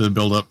they have to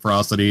build up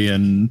ferocity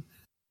and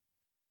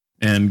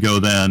go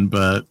then.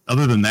 But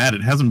other than that,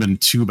 it hasn't been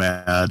too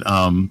bad.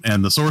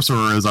 And the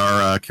sorcerer is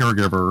our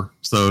caregiver,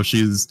 so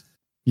she's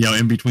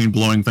in between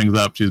blowing things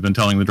up, she's been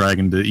telling the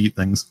dragon to eat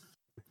things.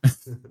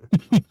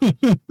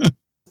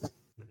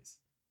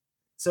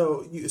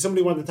 So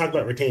somebody wanted to talk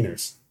about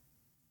retainers.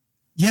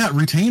 Yeah,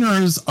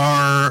 retainers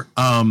are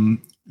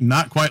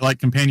not quite like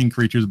companion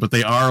creatures, but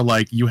they are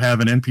like you have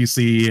an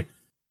NPC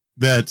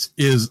that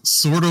is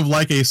sort of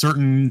like a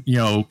certain,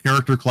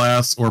 character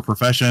class or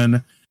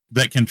profession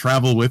that can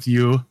travel with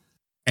you,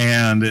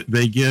 and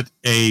they get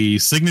a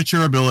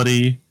signature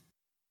ability,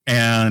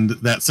 and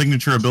that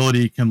signature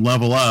ability can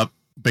level up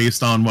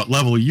based on what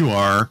level you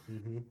are.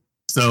 Mm-hmm.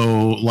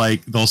 So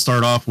like they'll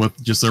start off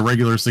with just a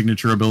regular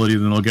signature ability,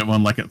 then they'll get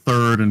one like at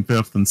 3rd and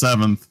 5th and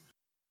 7th.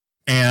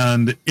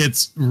 And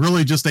it's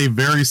really just a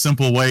very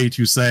simple way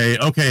to say,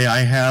 okay, I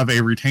have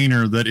a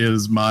retainer that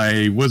is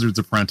my wizard's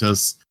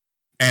apprentice,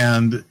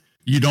 and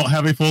you don't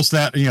have a full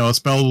stat, a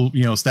spell,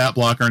 stat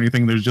block or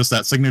anything. There's just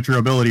that signature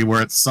ability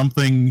where it's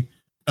something,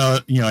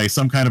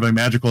 some kind of a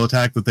magical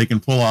attack that they can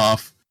pull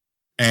off.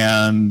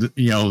 And,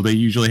 they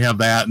usually have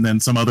that, and then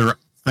some other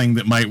thing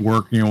that might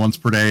work, once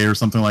per day or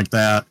something like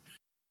that.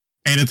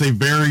 And it's a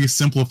very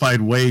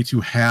simplified way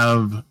to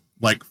have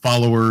like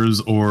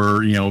followers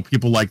or,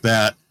 people like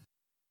that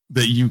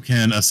you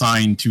can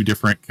assign to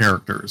different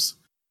characters.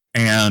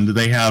 And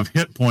they have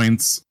hit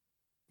points,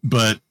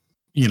 but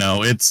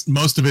it's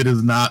most of it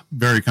is not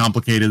very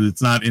complicated.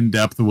 It's not in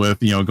depth with,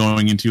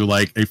 going into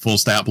like a full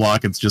stat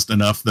block. It's just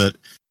enough that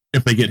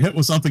if they get hit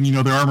with something,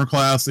 their armor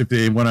class. If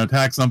they want to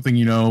attack something,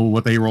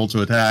 what they roll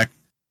to attack.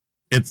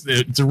 It's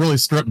a really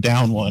stripped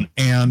down one.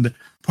 And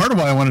part of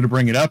why I wanted to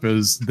bring it up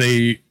is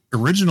they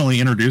originally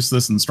introduced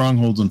this in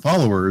Strongholds and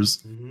Followers.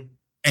 Mm-hmm.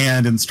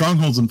 And in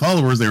Strongholds and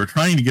Followers, they were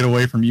trying to get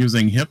away from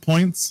using hit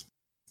points.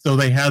 So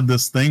they had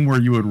this thing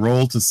where you would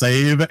roll to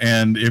save,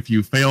 and if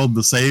you failed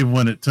the save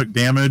when it took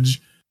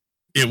damage,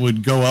 it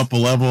would go up a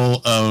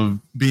level of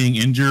being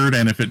injured,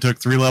 and if it took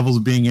 3 levels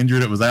of being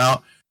injured, it was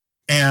out.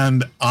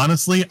 And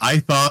honestly, I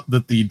thought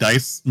that the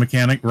dice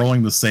mechanic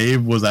rolling the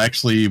save was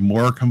actually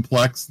more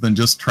complex than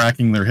just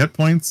tracking their hit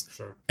points.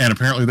 Sure. And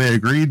apparently they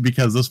agreed,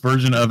 because this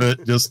version of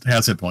it just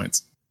has hit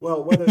points.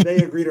 Well, whether they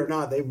agreed or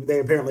not, they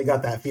apparently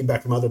got that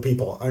feedback from other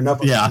people. Or enough.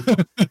 Yeah.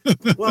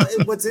 Well,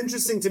 what's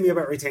interesting to me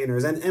about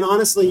retainers, and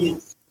honestly,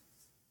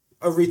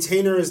 a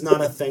retainer is not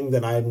a thing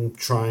that I'm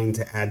trying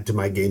to add to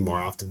my game more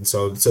often.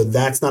 So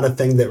that's not a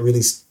thing that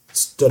really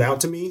stood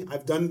out to me.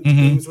 I've done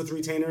games with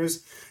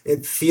retainers.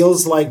 It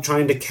feels like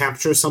trying to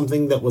capture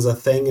something that was a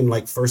thing in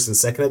like 1st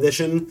and 2nd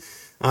edition.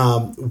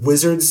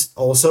 Wizards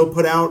also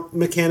put out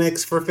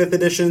mechanics for 5th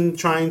edition,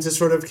 trying to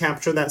sort of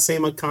capture that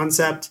same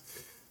concept.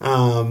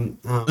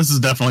 This is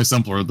definitely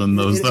simpler than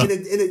those, though.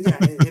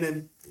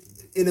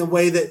 In a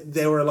way that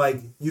they were like,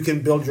 you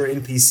can build your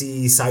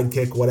NPC,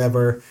 sidekick,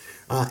 whatever.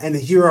 And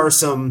here are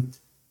some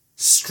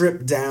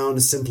stripped down,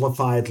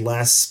 simplified,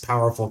 less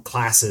powerful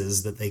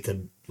classes that they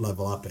could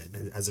level up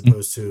in, as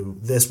opposed to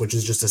this, which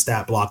is just a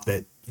stat block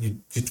that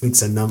you tweak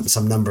some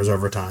numbers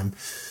over time.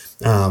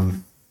 I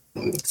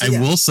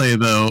will say,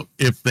 though,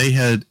 if they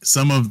had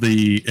some of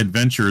the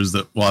adventures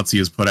that WotC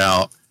has put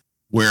out,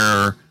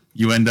 where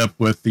you end up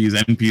with these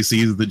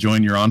NPCs that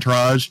join your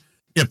entourage,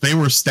 if they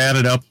were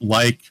statted up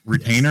like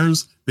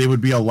retainers, they would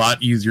be a lot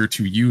easier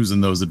to use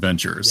in those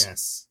adventures.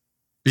 Yes.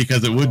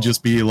 Because it would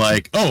just be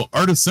like, oh,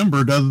 Artis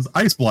Cimber does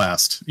Ice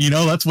Blast.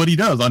 That's what he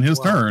does on his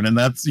turn. And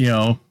that's,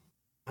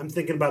 I'm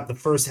thinking about the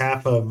first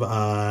half of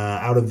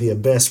Out of the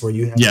Abyss, where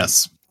you have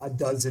a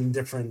dozen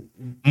different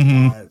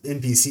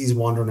NPCs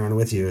wandering around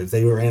with you. If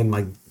they were in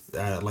like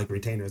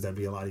retainers, that'd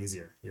be a lot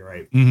easier. You're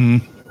right.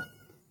 Mm-hmm.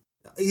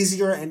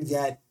 Easier and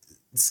yet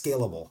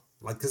scalable,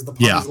 like, because the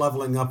party's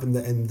leveling up and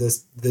the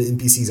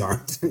NPCs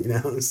aren't.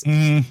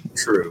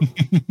 True.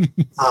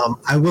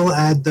 I will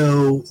add,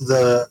 though,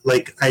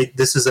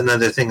 this is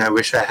another thing I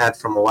wish I had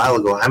from a while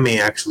ago. I may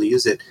actually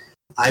use it.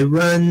 I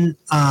run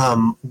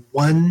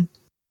one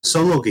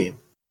solo game,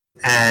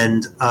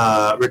 and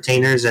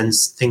retainers and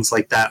things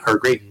like that are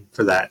great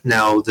for that.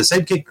 Now, the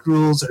sidekick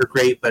rules are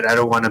great, but I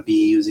don't want to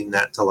be using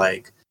that to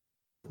like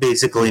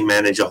basically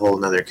manage a whole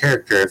nother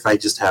character. If I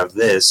just have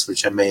this,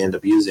 which I may end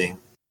up using,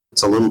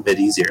 it's a little bit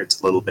easier.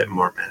 It's a little bit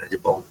more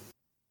manageable.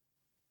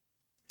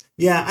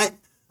 Yeah,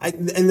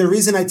 and the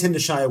reason I tend to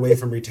shy away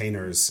from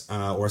retainers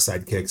or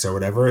sidekicks or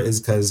whatever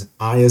is because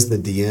I, as the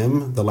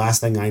DM, the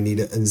last thing I need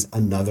is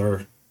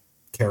another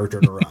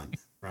character to run.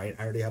 Right,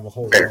 I already have a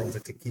whole world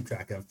to keep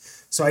track of,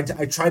 so I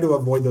try to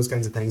avoid those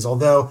kinds of things.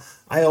 Although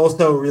I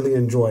also really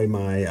enjoy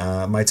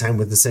my my time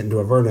with Descent into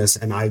Avernus,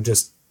 and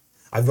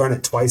I've run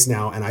it twice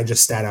now, and I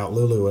just stat out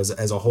Lulu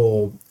as a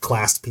whole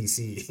classed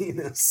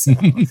PC.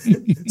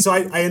 So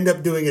I end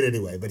up doing it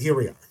anyway. But here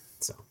we are.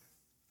 So,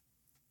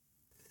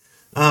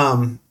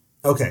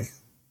 okay.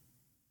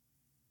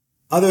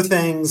 Other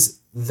things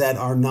that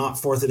are not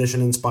 4th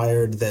edition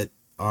inspired, that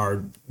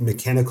are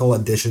mechanical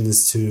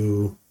additions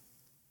to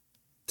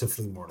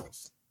Flea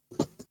Mortals.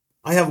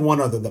 I have one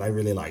other that I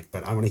really like,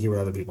 but I want to hear what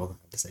other people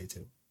have to say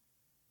too.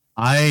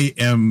 I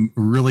am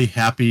really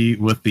happy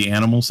with the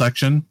animal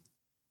section.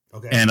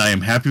 Okay. And I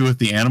am happy with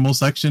the animal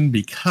section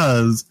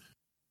because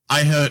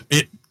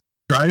it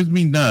drives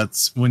me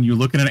nuts when you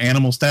look at an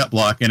animal stat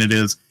block and it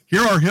is, here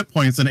are hit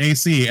points and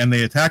AC and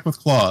they attack with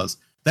claws.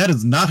 That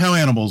is not how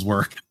animals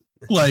work.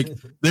 Like,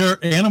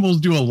 their animals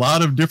do a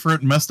lot of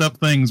different messed up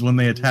things when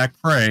they attack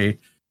prey.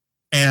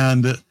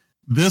 And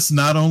this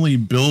not only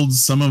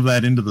builds some of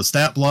that into the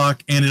stat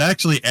block, and it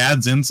actually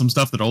adds in some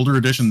stuff that older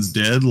editions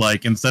did.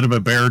 Like instead of a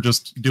bear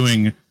just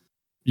doing,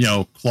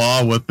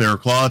 claw with their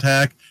claw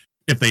attack,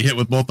 if they hit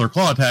with both their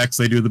claw attacks,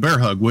 they do the bear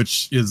hug,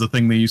 which is a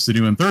thing they used to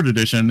do in 3rd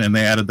edition, and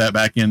they added that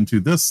back into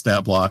this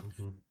stat block.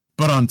 Mm-hmm.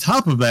 But on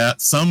top of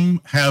that,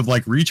 some have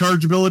like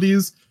recharge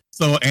abilities,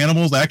 so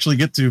animals actually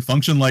get to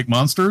function like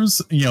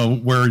monsters,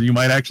 where you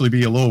might actually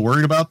be a little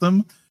worried about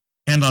them.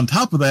 And on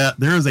top of that,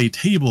 there is a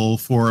table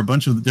for a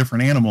bunch of the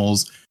different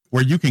animals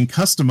where you can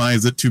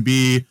customize it to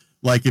be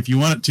like, if you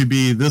want it to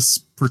be this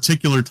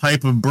particular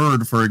type of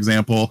bird, for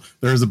example,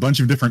 there's a bunch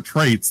of different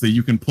traits that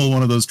you can pull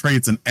one of those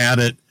traits and add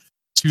it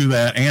to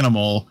that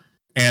animal,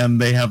 and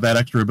they have that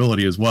extra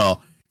ability as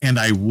well. And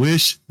I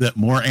wish that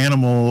more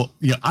animal,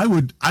 I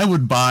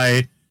would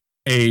buy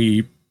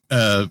a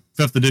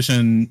 5th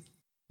edition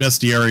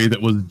bestiary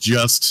that was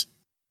just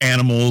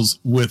animals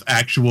with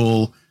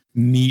actual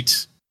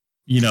neat,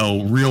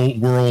 real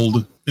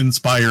world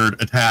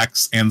inspired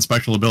attacks and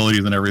special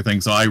abilities and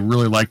everything. So I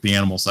really like the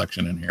animal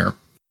section in here.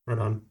 Right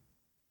on.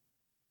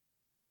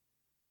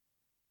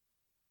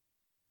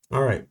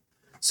 All right.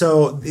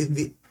 So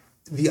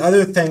the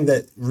other thing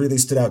that really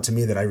stood out to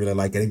me that I really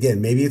like, and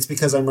again, maybe it's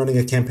because I'm running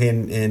a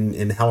campaign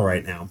in Hell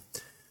right now,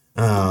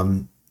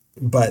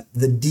 but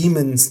the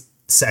demons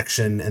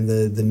section and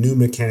the new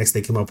mechanics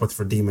they came up with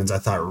for demons, I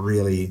thought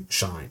really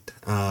shined.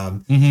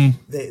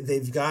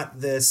 They've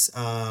got this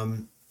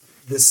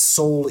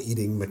soul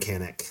eating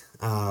mechanic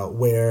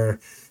where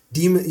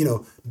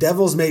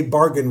devils may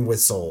bargain with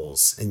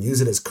souls and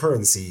use it as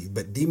currency,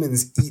 but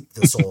demons eat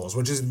the souls,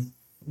 which is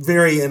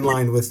very in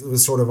line with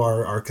sort of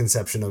our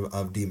conception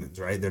of demons,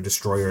 right? They're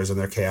destroyers and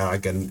they're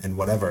chaotic and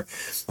whatever.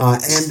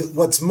 And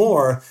what's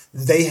more,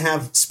 they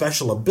have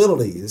special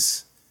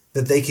abilities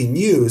that they can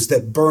use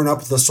that burn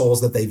up the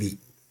souls that they've eaten.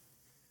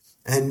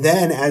 And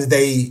then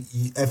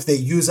if they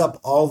use up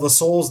all the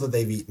souls that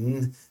they've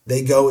eaten,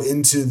 they go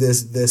into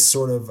this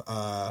sort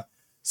of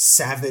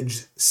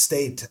savage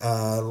state.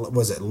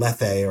 Was it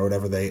Lethe or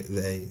whatever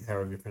they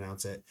however you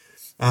pronounce it,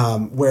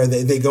 where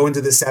they go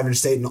into this savage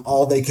state and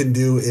all they can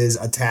do is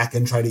attack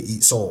and try to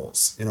eat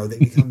souls. They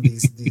become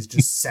these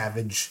just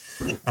savage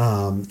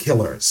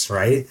killers,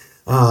 right?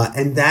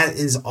 And that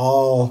is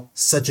all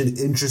such an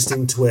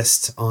interesting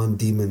twist on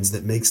demons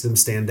that makes them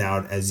stand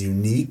out as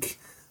unique.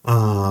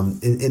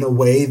 In a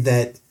way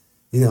that,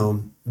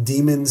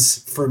 demons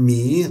for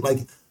me, like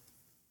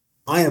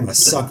I am a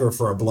sucker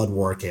for a blood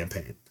war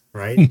campaign,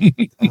 right?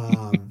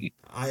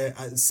 I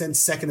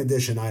since 2nd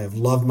edition, I have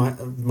loved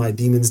my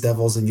demons,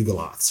 devils, and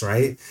Yugoloths,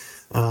 right?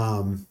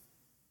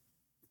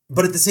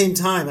 But at the same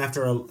time,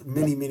 after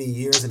many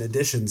years and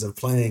editions of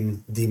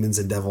playing demons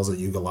and devils and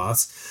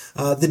Yugoloths,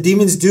 the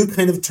demons do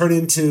kind of turn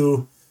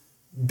into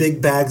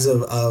big bags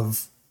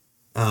of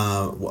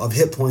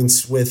hit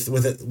points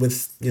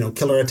with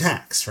killer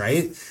attacks,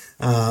 right?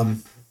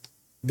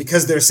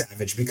 Because they're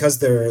savage, because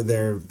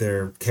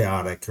they're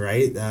chaotic,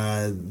 right?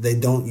 They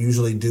don't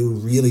usually do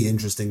really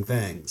interesting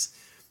things,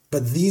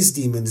 but these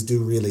demons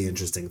do really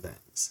interesting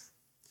things.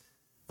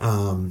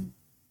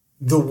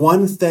 The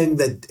one thing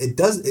that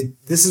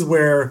this is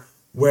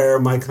where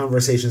my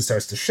conversation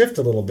starts to shift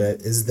a little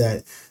bit, is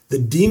that the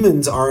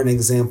demons are an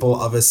example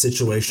of a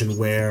situation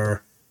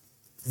where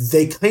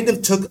they kind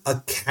of took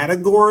a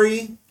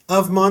category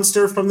of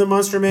monster from the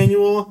monster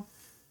manual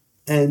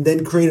and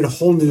then created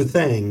whole new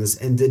things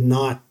and did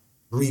not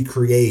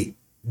recreate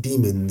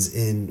demons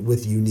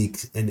with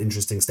unique and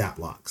interesting stat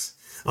blocks.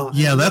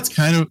 That's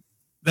kind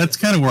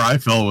of where I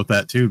fell with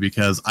that too,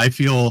 because I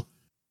feel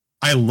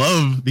I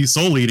love the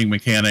soul eating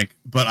mechanic,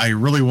 but I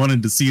really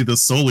wanted to see the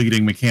soul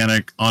eating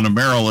mechanic on a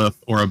Merilith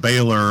or a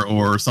Baylor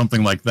or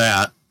something like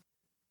that.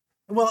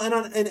 Well,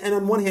 and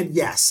on one hand,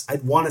 yes,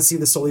 I'd want to see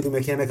the soul eating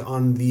mechanic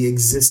on the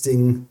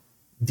existing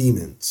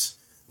demons.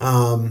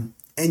 And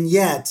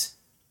yet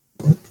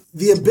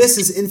the abyss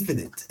is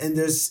infinite, and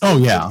there's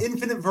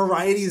infinite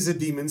varieties of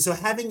demons. So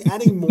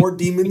adding more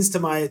demons to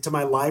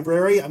my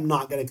library, I'm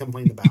not going to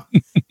complain about.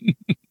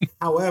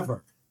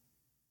 However,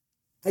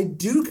 I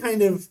do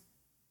kind of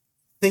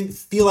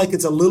feel like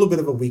it's a little bit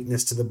of a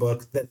weakness to the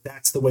book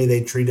that's the way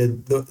they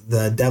treated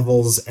the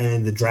devils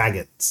and the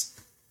dragons.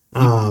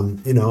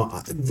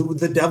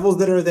 The devils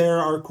that are there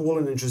are cool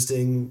and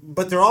interesting,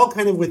 but they're all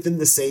kind of within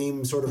the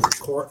same sort of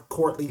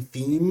courtly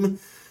theme.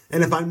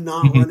 And if I'm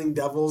not running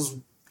devils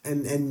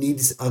and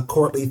needs a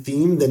courtly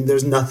theme, then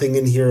there's nothing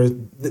in here.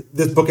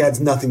 This book adds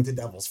nothing to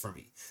devils for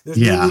me. There's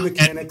no new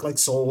mechanic like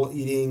soul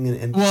eating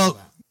and all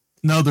that.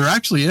 No, there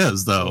actually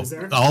is, though. Is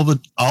there? All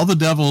the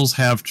devils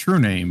have true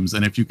names,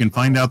 and if you can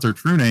find out their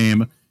true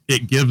name,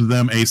 it gives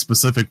them a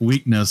specific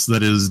weakness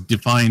that is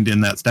defined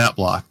in that stat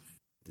block.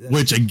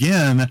 Which,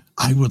 again,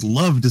 I would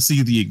love to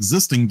see the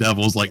existing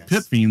devils like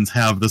Pit Fiends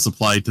have this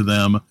applied to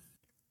them.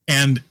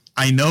 And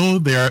I know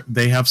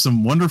they have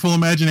some wonderful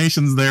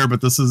imaginations there,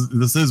 but this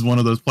is one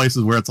of those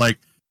places where it's like,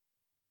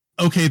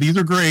 okay, these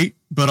are great,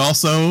 but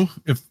also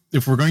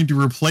if we're going to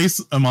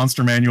replace a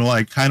monster manual,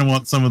 I kind of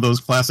want some of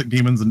those classic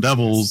demons and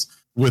devils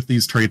with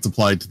these traits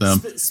applied to them.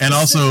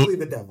 Specifically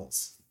the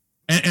devils.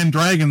 And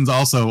dragons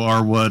also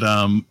are what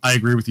I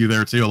agree with you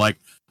there too. Like,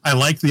 I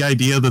like the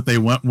idea that they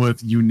went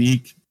with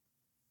unique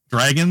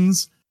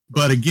dragons,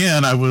 but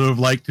again, I would have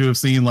liked to have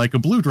seen like a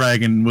blue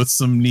dragon with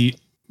some neat,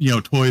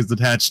 toys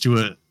attached to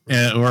it,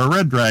 or a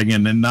red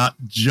dragon, and not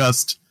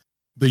just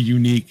the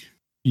unique,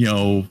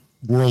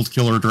 world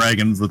killer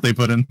dragons that they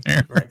put in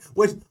there. Right.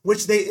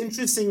 Which they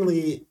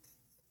interestingly,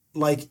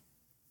 like,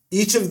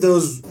 each of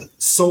those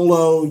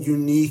solo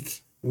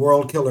unique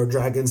world killer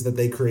dragons that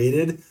they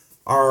created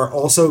are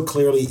also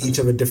clearly each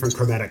of a different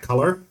chromatic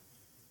color.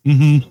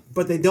 Mm-hmm.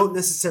 But they don't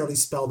necessarily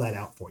spell that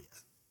out for you.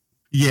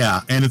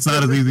 Yeah, and it's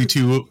not as easy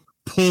to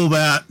pull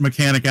that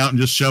mechanic out and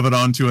just shove it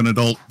onto an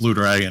adult blue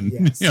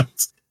dragon.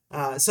 Yes.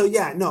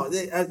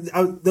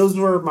 Those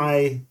were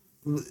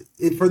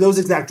for those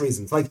exact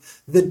reasons. Like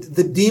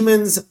the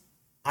demons,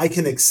 I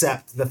can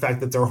accept the fact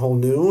that they're whole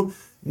new,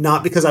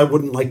 not because I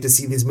wouldn't like to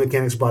see these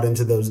mechanics brought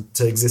into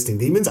to existing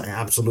demons. I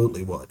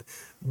absolutely would.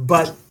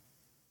 But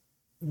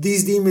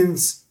these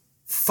demons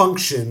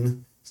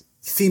function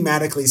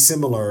thematically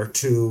similar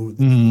to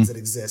the demons that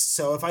exist.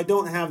 So if I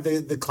don't have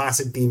the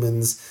classic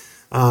demons,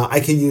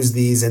 I can use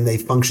these and they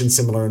function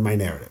similar in my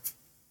narrative.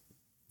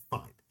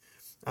 Fine.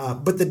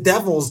 But the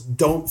devils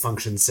don't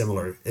function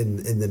similar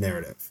in the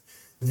narrative.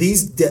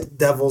 These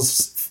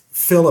devils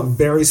fill a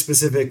very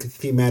specific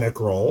thematic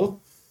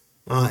role.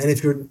 And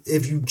if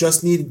you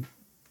just need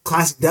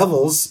classic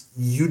devils,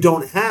 you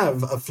don't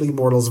have a Flea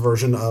Mortals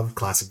version of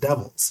classic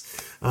devils.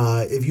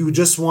 If you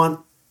just want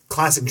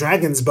classic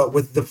dragons, but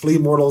with the Flea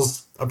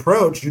Mortals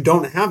approach, you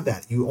don't have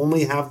that. You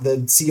only have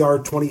the CR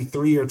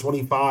 23 or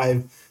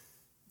 25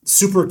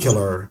 super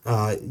killer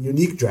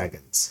unique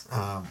dragons.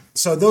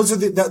 So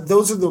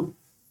that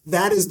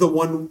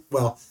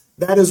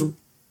is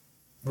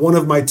one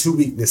of my two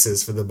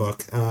weaknesses for the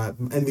book,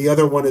 and the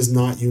other one is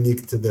not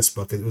unique to this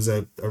book. It was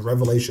a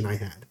revelation I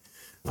had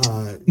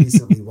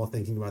recently while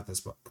thinking about this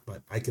book,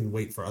 but I can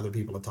wait for other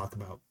people to talk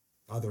about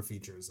other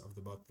features of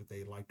the book that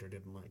they liked or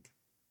didn't like.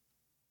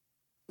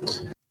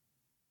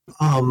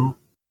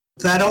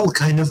 That all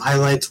kind of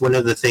highlights one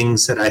of the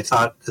things that I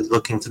thought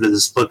looking through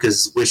this book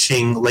is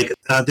wishing, like,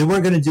 they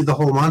weren't going to do the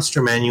whole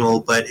monster manual,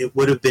 but it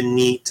would have been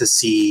neat to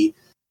see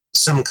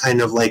some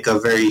kind of like a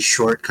very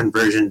short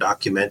conversion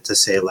document to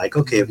say, like,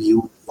 okay, if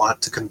you want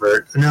to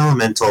convert an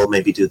elemental,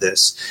 maybe do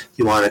this. If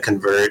you want to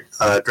convert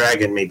a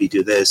dragon, maybe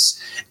do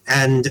this.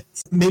 And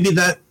maybe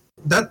that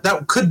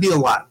could be a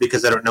lot,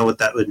 because I don't know what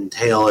that would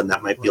entail, and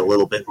that might be a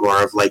little bit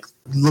more of like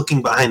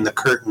looking behind the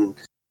curtain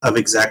of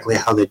exactly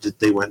how they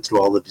went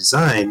through all the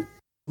design.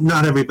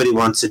 Not everybody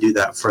wants to do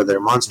that for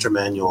their monster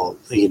manual.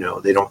 They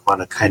don't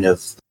want to kind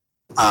of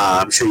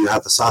show you how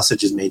the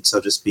sausage is made, so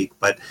to speak.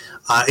 But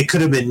it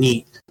could have been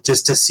neat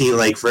just to see,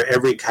 like, for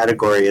every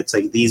category, it's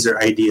like these are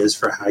ideas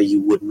for how you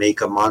would make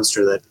a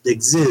monster that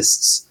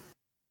exists,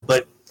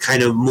 but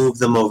kind of move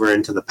them over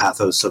into the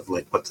pathos of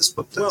like what this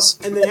book does.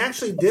 Well, and they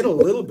actually did a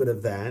little bit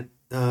of that.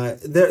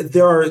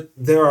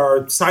 There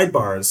are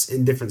sidebars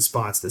in different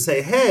spots that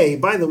say, hey,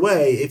 by the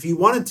way, if you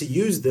wanted to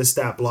use this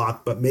stat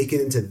block but make it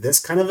into this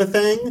kind of a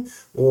thing,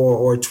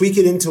 or tweak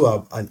it into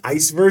an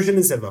ice version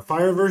instead of a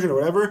fire version or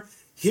whatever,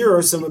 here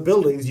are some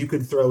abilities you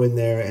could throw in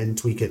there and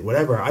tweak it,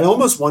 whatever. I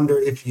almost wonder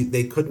if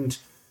they couldn't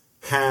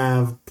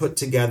have put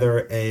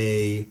together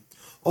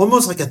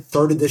almost like a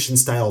 3rd edition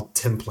style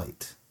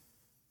template.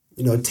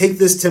 Take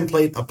this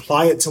template,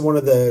 apply it to one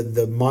of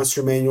the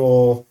monster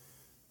manual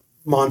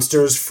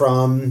monsters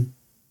from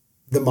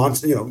the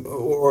monster,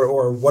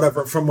 or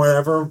whatever, from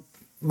wherever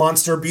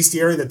monster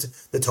bestiary,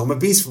 the Tome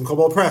Beast from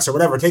Kobold Press or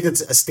whatever. Take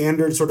a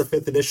standard sort of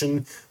 5th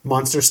edition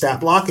monster stat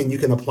block, and you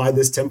can apply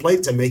this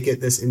template to make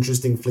it this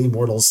interesting Flea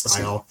Mortals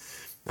style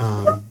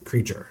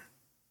creature.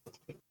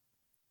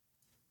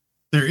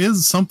 There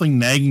is something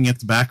nagging at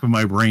the back of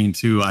my brain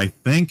too. I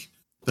think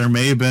there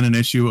may have been an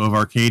issue of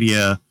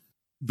Arcadia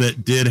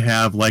that did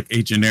have like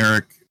a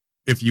generic,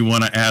 if you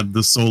want to add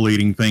the soul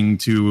eating thing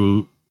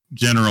to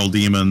general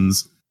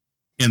demons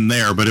in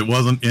there, but it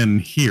wasn't in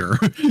here.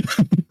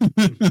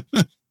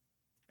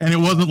 And it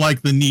wasn't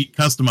like the neat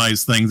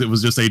customized things. It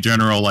was just a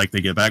general, like,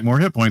 they get back more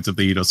hit points if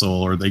they eat a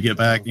soul, or they get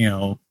back,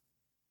 Yeah.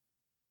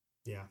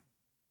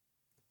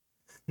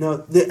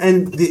 No,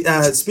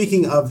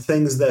 speaking of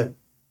things that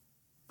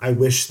I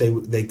wish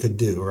they could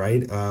do,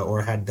 right?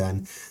 Or had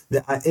done.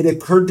 It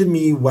occurred to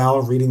me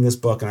while reading this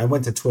book, and I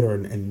went to Twitter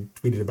and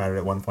tweeted about it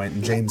at one point,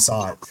 and James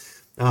saw it,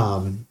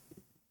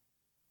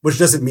 which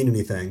doesn't mean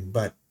anything,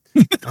 but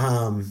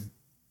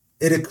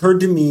it occurred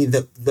to me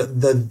that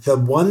the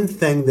one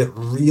thing that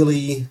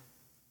really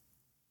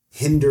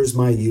hinders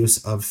my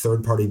use of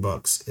third-party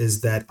books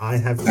is that I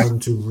have come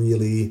to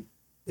really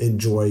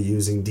enjoy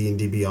using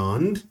D&D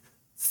Beyond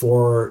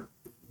for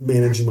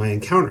managing my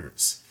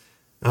encounters.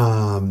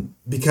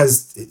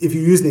 Because if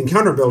you use the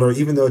encounter builder,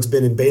 even though it's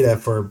been in beta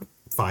for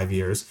 5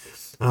 years,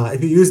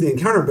 if you use the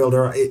encounter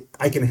builder,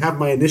 I can have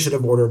my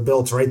initiative order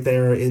built right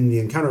there in the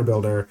encounter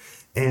builder,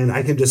 and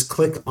I can just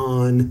click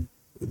on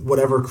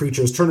whatever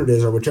creature's turn it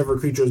is, or whichever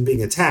creature is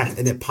being attacked,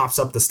 and it pops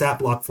up the stat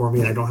block for me,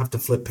 and I don't have to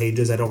flip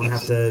pages. I don't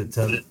have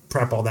to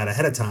prep all that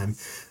ahead of time.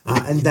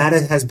 And that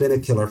has been a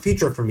killer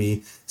feature for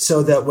me,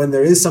 so that when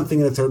there is something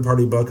in a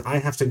third-party book, I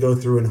have to go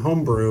through and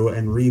homebrew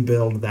and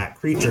rebuild that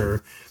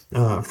creature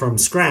from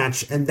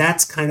scratch, and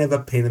that's kind of a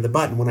pain in the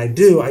butt. And when I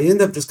do, I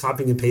end up just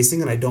copying and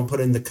pasting, and I don't put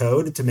in the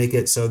code to make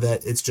it so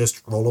that it's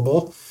just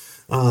rollable,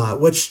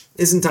 which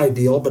isn't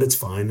ideal, but it's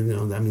fine.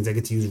 And, that means I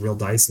get to use real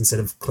dice instead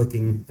of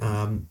clicking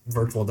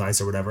virtual dice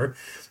or whatever.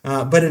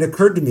 But it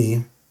occurred to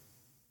me,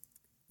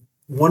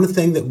 one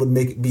thing that would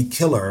make it be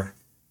killer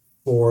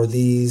for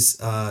these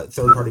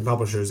third-party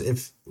publishers,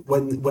 if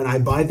when I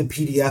buy the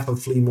PDF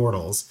of Flea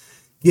Mortals,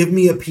 give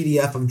me a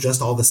PDF of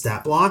just all the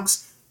stat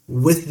blocks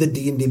with the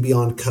D&D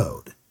Beyond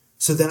code.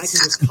 So then I can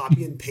just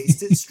copy and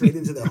paste it straight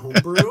into the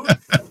homebrew,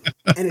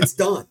 and it's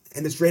done,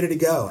 and it's ready to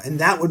go. And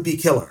that would be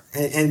killer.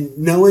 And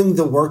knowing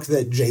the work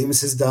that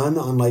James has done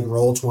on like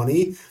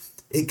Roll20,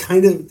 it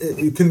kind of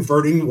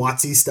converting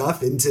WotC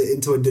stuff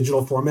into a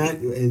digital format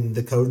and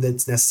the code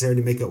that's necessary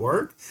to make it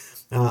work.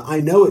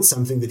 I know it's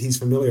something that he's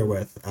familiar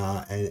with,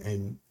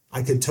 and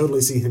I could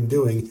totally see him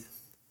doing,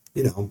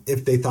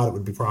 if they thought it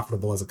would be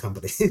profitable as a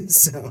company.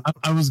 So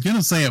I was going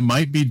to say it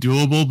might be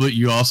doable, but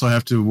you also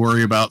have to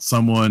worry about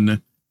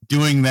someone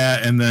doing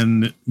that and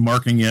then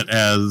marking it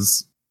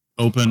as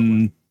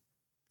open,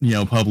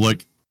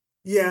 public.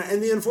 Yeah,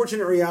 and the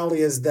unfortunate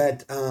reality is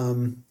that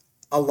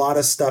a lot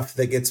of stuff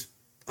that gets...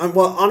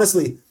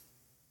 honestly,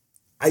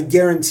 I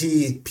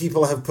guarantee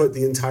people have put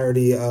the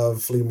entirety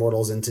of Flea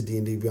Mortals into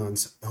D&D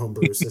Beyond's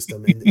homebrew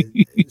system, and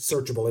it's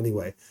searchable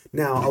anyway.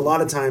 Now, a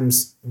lot of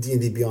times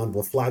D&D Beyond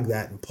will flag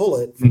that and pull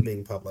it from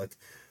being public.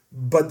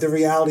 But the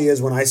reality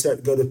is, when I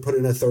go to put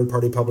in a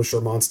third-party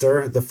publisher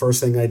monster, the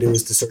first thing I do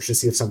is to search to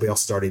see if somebody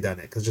else has already done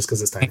it, because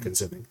it's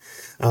time-consuming.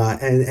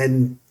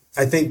 And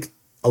I think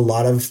a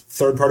lot of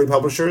third-party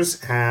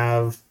publishers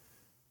have,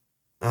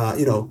 I'm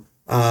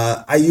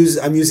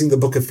using the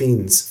Book of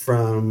Fiends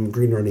from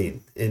Green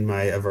Ronin in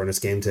my Avernus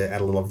game to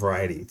add a little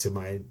variety to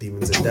my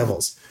Demons and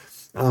Devils.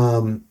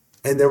 And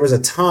there was a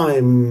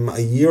time a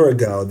year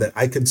ago that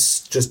I could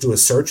just do a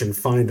search and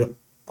find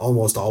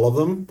almost all of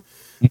them.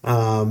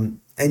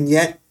 And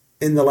yet,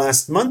 in the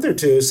last month or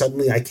two,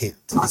 suddenly I can't.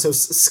 So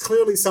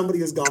clearly somebody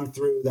has gone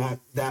through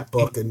that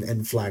book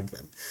and flagged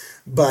them.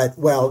 But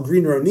while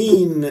Green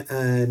Ronin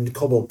and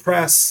Kobold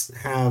Press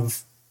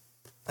have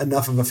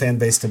enough of a fan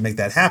base to make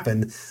that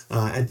happen,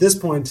 at this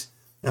point,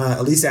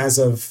 at least as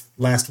of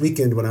last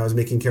weekend when I was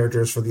making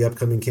characters for the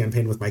upcoming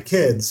campaign with my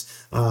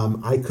kids,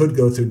 I could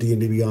go through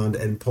D&D Beyond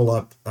and pull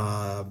up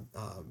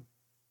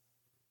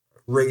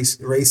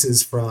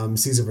races from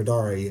Caesar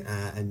Vidari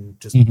and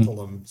just pull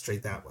them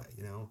straight that way.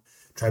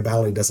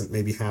 Tribality doesn't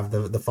maybe have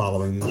the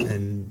following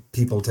and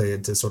people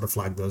to sort of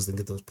flag those and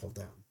get those pulled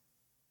down.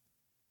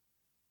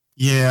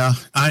 Yeah,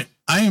 I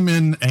am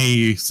in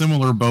a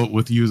similar boat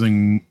with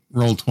using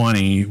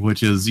Roll20,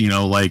 which is,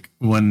 like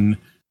when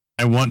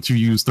I want to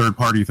use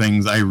third-party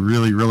things, I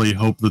really, really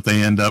hope that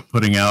they end up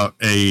putting out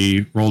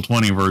a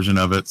Roll20 version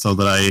of it so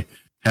that I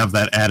have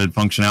that added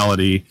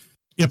functionality.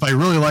 If I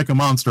really like a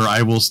monster,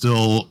 I will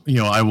still,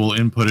 I will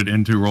input it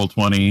into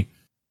Roll20,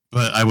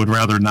 but I would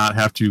rather not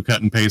have to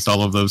cut and paste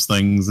all of those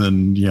things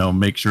and,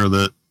 make sure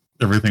that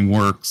everything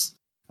works.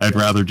 I'd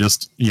rather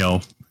just,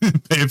 pay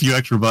a few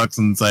extra bucks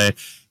and say,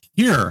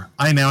 here,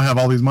 I now have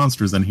all these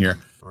monsters in here.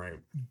 Right.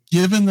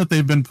 Given that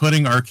they've been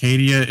putting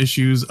Arcadia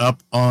issues up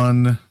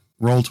on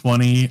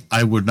Roll20,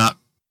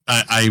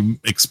 I'm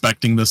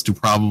expecting this to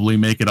probably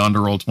make it onto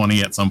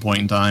Roll20 at some point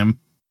in time.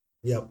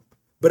 Yep.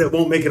 But it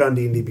won't make it on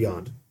D&D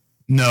Beyond.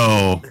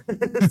 No.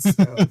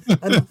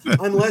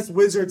 Unless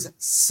Wizards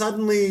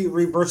suddenly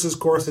reverses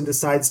course and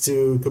decides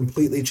to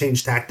completely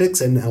change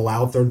tactics and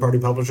allow third-party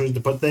publishers to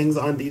put things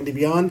on D&D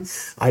Beyond,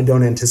 I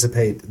don't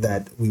anticipate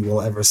that we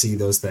will ever see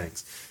those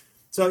things.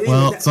 So,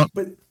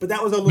 but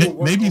that was a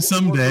little maybe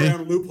someday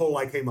loophole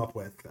I came up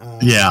with.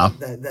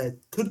 That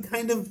could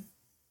kind of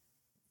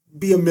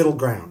be a middle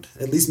ground.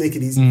 At least make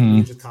it easy for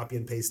me to just copy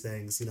and paste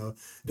things.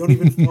 Don't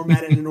even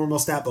format it in a normal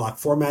stat block.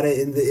 Format it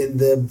in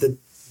the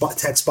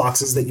text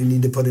boxes that you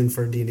need to put in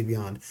for D&D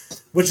Beyond,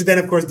 which then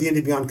of course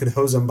D&D Beyond could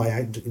hose them by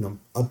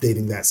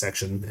updating that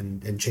section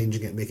and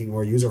changing it, making it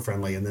more user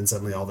friendly, and then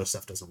suddenly all their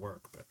stuff doesn't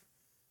work. But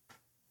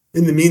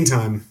in the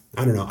meantime,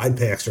 I don't know, I'd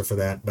pay extra for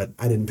that, but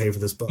I didn't pay for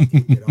this book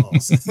at all.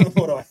 So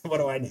what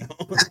do I know?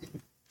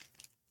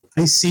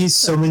 I see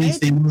so many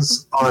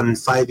things on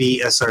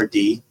 5e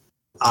SRD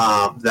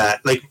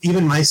that, like,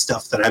 even my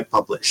stuff that I've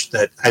published,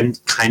 that I'm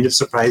kind of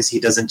surprised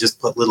he doesn't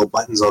just put little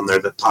buttons on there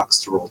that talks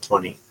to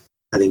Roll20.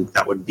 I think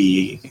that would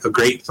be a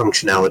great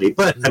functionality,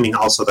 but I mean,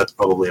 also that's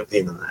probably a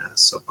pain in the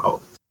ass.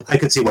 So I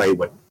could see why he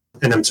would.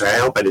 And I'm sorry, I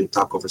hope I didn't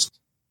talk over.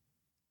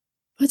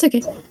 That's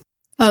okay.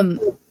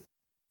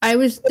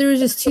 There was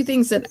just two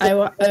things that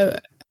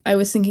I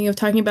was thinking of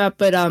talking about,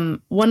 but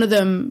one of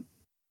them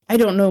I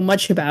don't know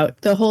much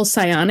about, the whole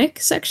psionic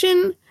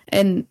section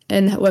and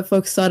what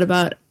folks thought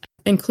about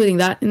including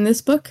that in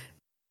this book.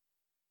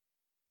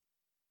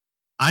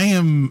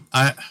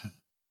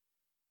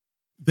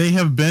 They they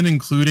have been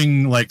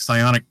including like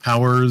psionic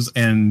powers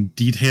and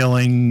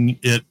detailing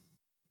it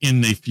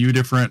in a few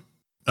different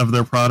of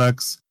their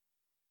products.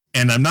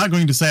 And I'm not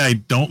going to say I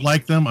don't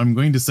like them. I'm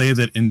going to say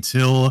that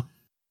until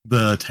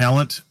the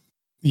talent,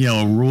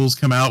 rules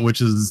come out,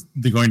 which is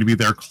going to be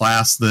their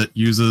class that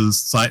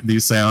uses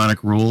these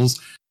psionic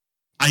rules,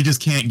 I just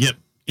can't get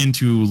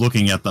into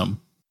looking at them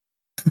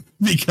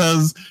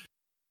because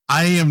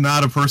I am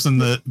not a person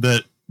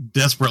that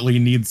desperately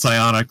needs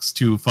psionics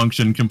to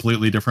function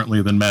completely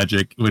differently than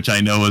magic, which I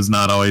know is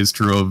not always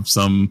true of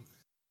some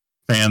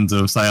fans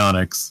of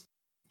psionics.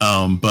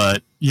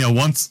 But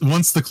once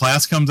the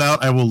class comes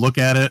out, I will look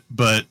at it.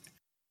 But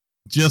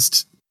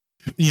just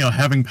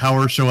having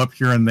power show up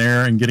here and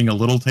there and getting a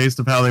little taste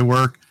of how they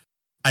work,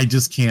 I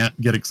just can't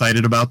get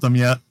excited about them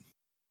yet.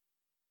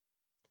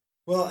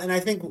 Well, and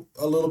I think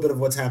a little bit of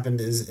what's happened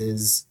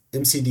is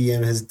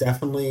MCDM has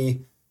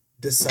definitely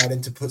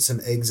decided to put some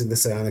eggs in the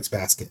psionics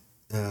basket.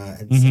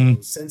 So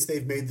since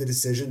they've made the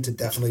decision to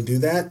definitely do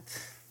that,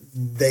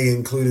 they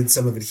included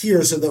some of it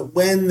here so that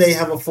when they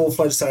have a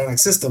full-fledged psionic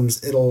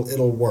systems,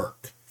 it'll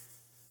work.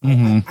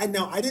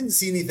 I didn't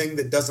see anything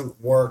that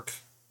doesn't work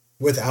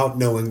without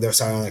knowing their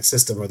psionic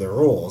system or their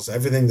rules.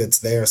 Everything that's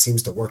there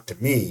seems to work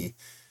to me.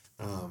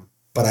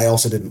 But I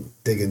also didn't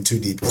dig in too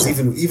deep because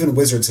even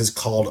Wizards has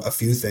called a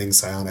few things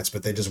psionics,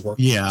 but they just work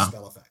with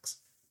spell effects.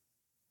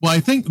 Well, I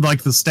think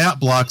like the stat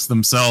blocks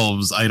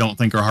themselves, I don't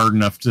think are hard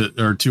enough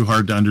or too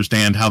hard to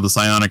understand how the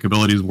psionic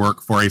abilities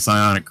work for a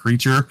psionic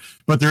creature.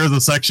 But there is a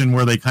section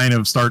where they kind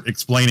of start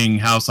explaining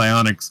how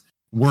psionics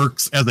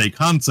works as a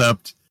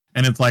concept.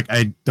 And it's like,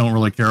 I don't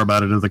really care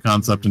about it as a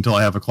concept until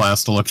I have a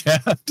class to look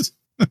at.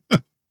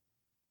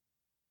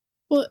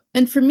 Well,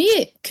 and for me,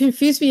 it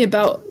confused me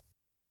about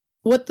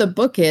what the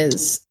book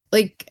is.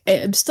 Like,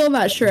 I'm still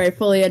not sure I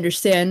fully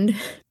understand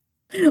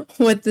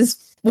what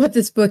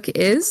this book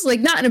is. Like,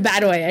 not in a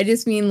bad way. I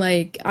just mean,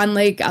 like,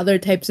 unlike other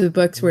types of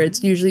books where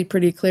it's usually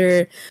pretty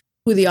clear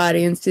who the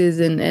audience is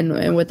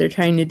and what they're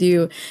trying to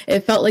do,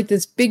 it felt like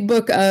this big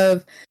book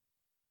of,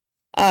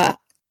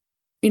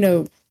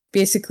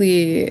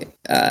 basically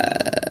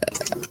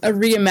a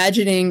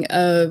reimagining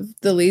of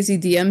the Lazy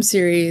DM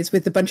series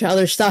with a bunch of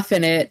other stuff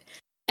in it.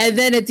 And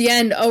then at the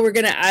end, we're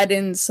going to add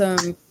in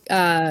some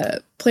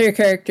player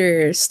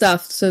character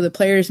stuff, so the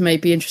players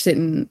might be interested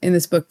in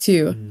this book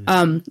too.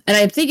 And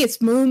I think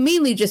it's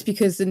mainly just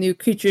because the new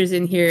creatures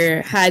in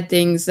here had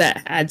things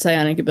that had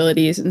psionic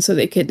abilities, and so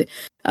they could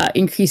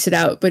increase it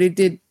out. But it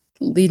did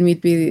lead me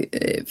to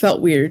it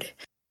felt weird.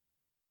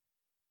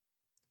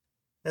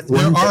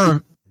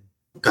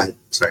 Go ahead.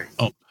 Sorry.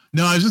 Oh,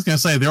 no, I was just going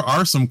to say there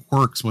are some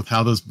quirks with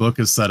how this book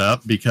is set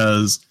up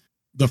because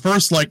the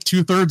first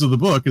 2/3 of the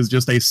book is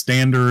just a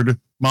standard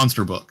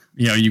monster book.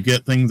 You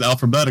get things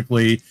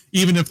alphabetically,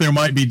 even if there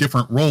might be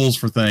different roles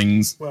for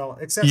things. Well,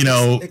 except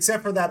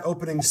for that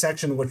opening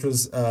section, which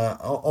was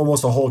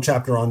almost a whole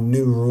chapter on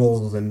new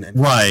rules and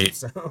right.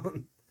 So.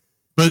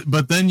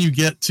 But then you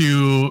get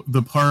to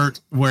the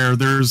part where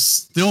there's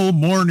still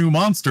more new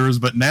monsters,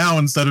 but now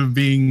instead of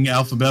being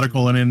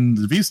alphabetical and in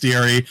the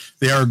bestiary,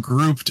 they are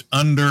grouped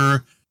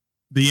under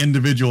the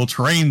individual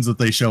terrains that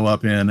they show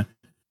up in.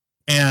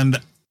 And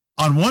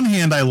on one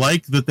hand, I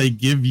like that they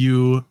give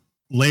you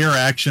layer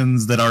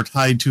actions that are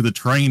tied to the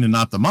terrain and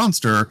not the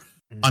monster.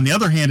 On the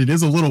other hand, it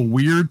is a little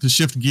weird to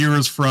shift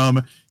gears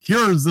from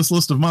here is this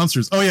list of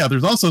monsters. Oh yeah,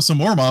 there's also some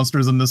more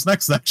monsters in this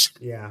next section.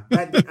 Yeah,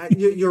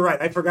 you're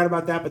right. I forgot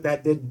about that, but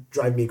that did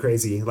drive me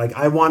crazy. Like,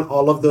 I want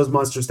all of those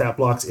monster stat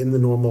blocks in the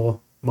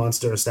normal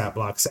monster stat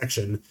block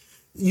section.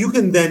 You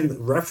can then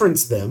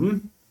reference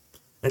them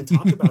and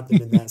talk about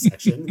them in that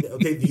section.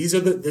 Okay,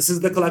 this is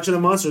the collection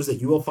of monsters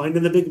that you will find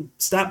in the big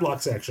stat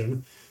block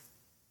section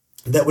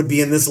that would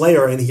be in this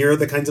layer, and here are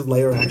the kinds of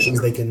layer actions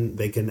they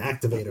can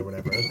activate or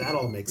whatever. That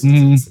all makes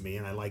sense to me,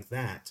 and I like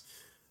that.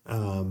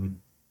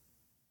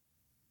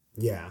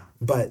 Yeah,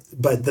 but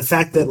the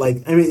fact that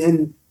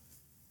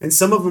and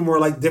some of them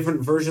were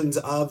different versions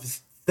of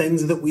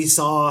things that we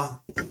saw,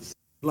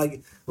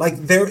 like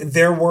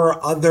there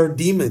were other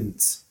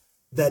demons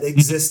that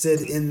existed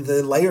in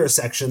the layer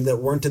section that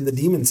weren't in the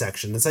demon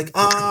section. It's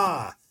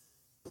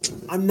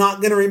I'm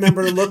not going to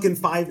remember to look in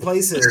 5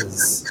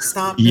 places.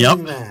 Stop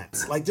doing that.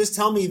 Just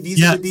tell me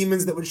these are the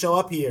demons that would show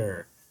up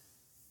here.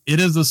 It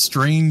is a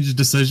strange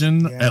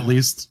decision, at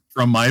least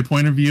from my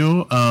point of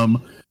view.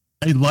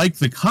 I like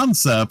the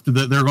concept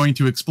that they're going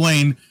to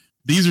explain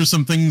these are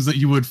some things that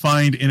you would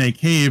find in a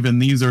cave,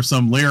 and these are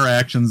some layer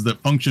actions that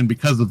function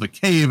because of the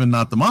cave and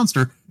not the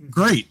monster.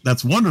 Great.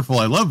 That's wonderful.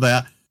 I love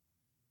that.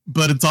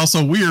 But it's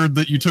also weird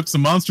that you took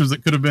some monsters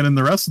that could have been in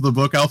the rest of the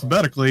book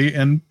alphabetically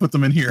and put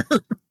them in here.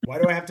 Why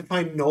do I have to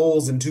find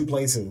gnolls in 2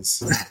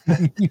 places?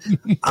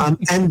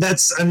 And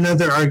that's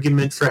another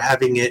argument for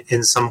having it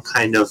in some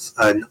kind of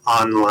an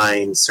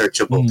online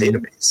searchable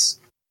database.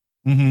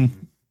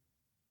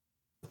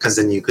 Because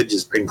then you could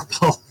just bring up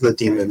all the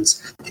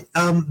demons.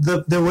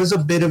 There was a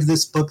bit of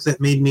this book that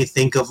made me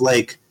think of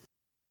The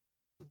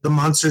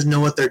Monsters Know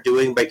What They're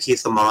Doing by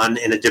Keith Amon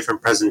in a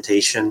different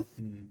presentation.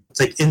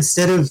 It's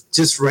instead of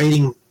just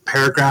writing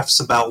paragraphs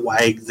about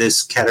why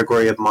this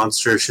category of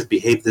monster should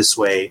behave this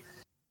way,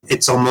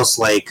 it's almost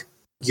like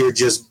you're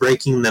just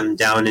breaking them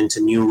down into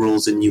new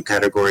rules and new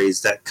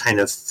categories that kind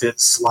of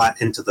slot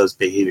into those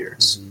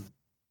behaviors. Mm-hmm.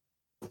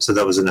 So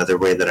that was another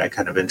way that I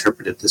kind of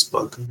interpreted this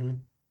book. Mm-hmm.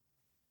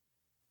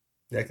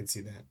 Yeah, I can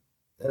see that.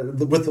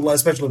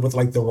 Especially with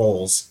like the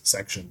roles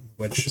section,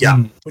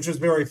 which was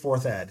very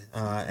fourth ed,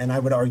 and I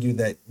would argue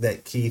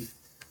that Keith,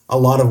 a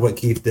lot of what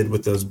Keith did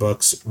with those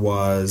books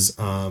was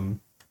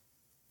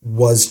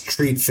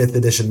treat 5th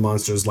edition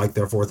monsters like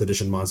they're 4th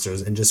edition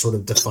monsters, and just sort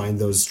of define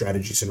those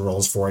strategies and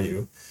roles for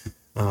you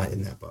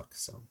in that book.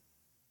 So,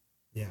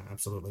 yeah,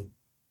 absolutely.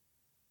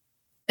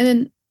 And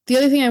then the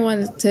other thing I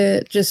wanted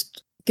to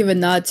just give a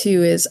nod to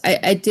is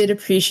I did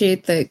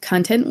appreciate the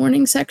content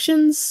warning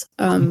sections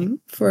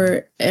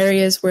for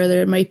areas where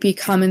there might be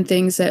common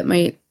things that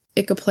might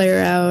ick a player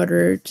out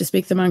or just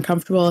make them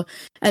uncomfortable,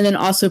 and then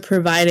also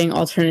providing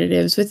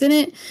alternatives within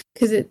it,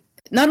 because it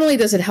not only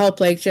does it help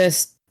like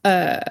just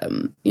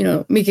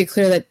make it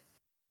clear that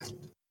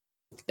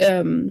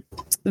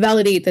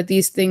validate that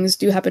these things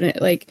do happen,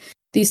 like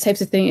these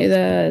types of things,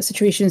 the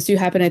situations do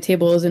happen at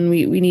tables, and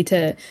we need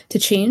to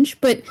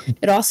change. But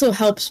it also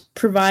helps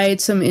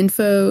provide some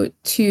info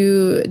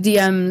to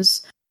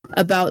DMs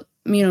about,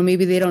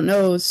 maybe they don't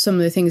know some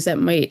of the things that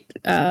might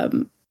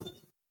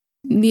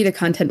need a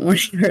content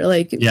warning or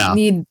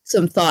need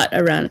some thought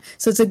around.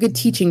 So it's a good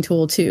teaching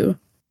tool too.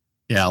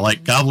 Yeah,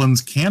 like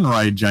goblins can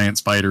ride giant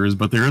spiders,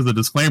 but there is a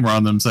disclaimer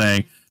on them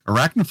saying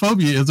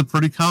arachnophobia is a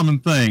pretty common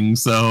thing.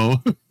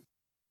 So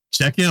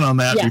check in on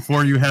that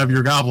before you have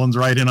your goblins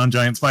ride in on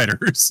giant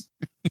spiders.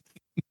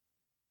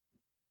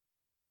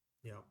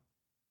 Yeah,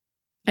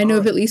 I know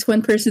of at least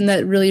one person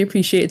that really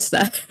appreciates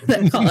that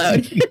call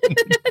out.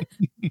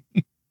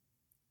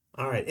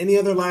 All right. Any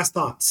other last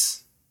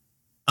thoughts?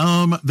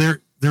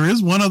 There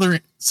is one other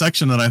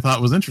section that I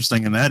thought was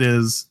interesting, and that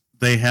is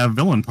they have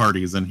villain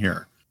parties in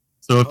here.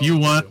 So if you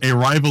want a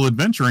rival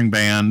adventuring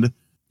band,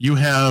 you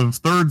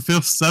have 3rd,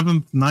 5th,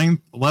 7th,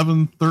 9th,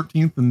 11th,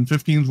 13th, and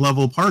 15th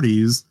level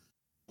parties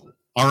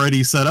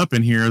already set up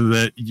in here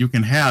that you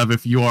can have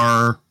if you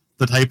are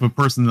the type of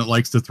person that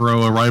likes to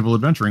throw a rival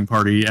adventuring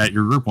party at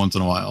your group once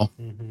in a while.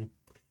 Mm-hmm.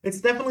 It's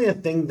definitely a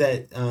thing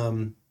that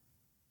 5th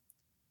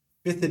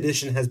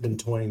edition has been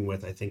toying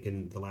with, I think,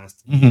 in the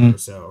last year or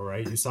so,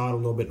 right? You saw it a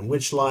little bit in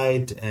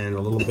Witchlight and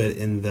a little bit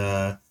in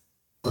the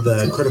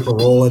Critical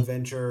Role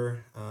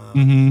adventure.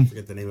 I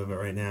forget the name of it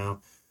right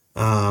now.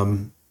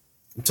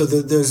 So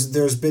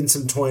there's been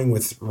some toying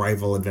with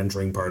rival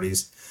adventuring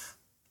parties.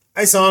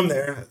 I saw them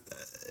there.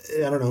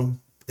 I don't know.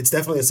 It's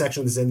definitely a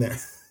section that's in there.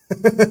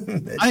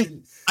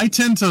 I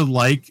tend to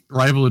like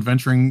rival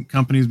adventuring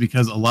companies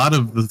because a lot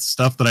of the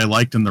stuff that I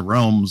liked in the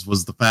Realms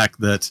was the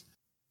fact that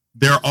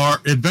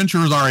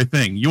adventurers are a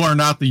thing. You are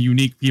not the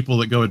unique people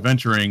that go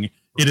adventuring.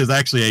 It is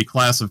actually a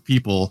class of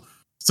people.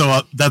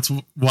 So that's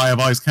why I've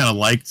always kind of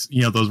liked,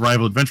 those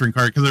rival adventuring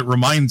cards, because it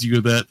reminds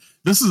you that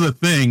this is a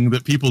thing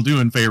that people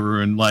do in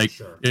favor. And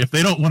if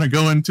they don't want to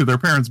go into their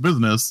parents'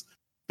 business,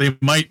 they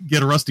might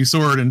get a rusty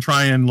sword and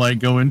try and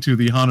go into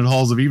the haunted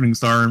halls of Evening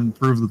Star and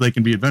prove that they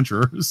can be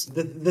adventurers.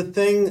 The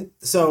thing,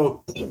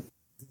 so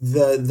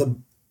the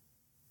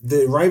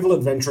rival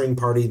adventuring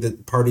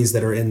parties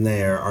that are in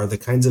there are the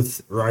kinds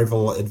of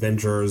rival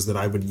adventurers that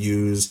I would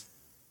use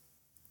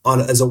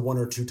as a 1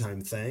 or 2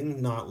 time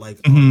thing, not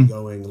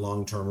ongoing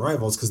long-term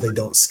rivals, because they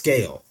don't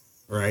scale,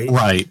 right?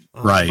 Right.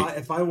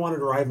 If I wanted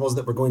rivals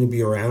that were going to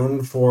be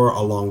around for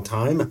a long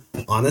time,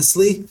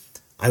 honestly,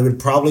 I would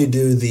probably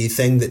do the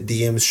thing that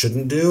DMs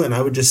shouldn't do, and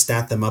I would just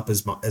stat them up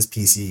as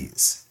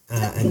PCs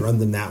and run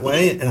them that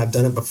way. And I've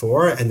done it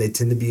before, and they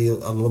tend to be a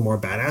little more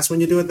badass when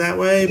you do it that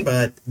way,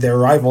 but they're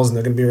rivals and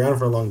they're going to be around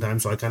for a long time,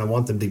 so I kind of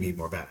want them to be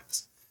more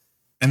badass.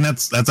 And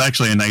that's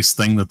actually a nice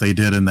thing that they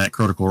did in that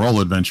Critical Role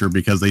adventure,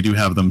 because they do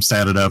have them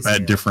statted up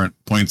at different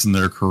points in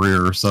their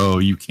career, so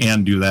you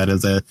can do that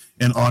as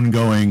an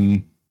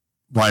ongoing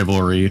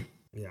rivalry.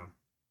 Yeah.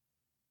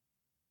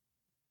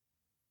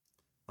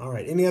 All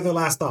right. Any other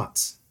last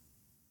thoughts?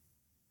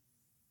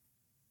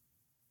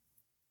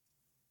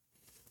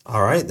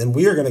 All right. Then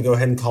we are going to go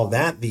ahead and call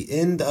that the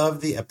end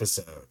of the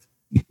episode.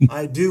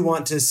 I do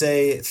want to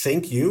say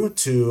thank you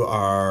to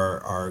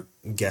our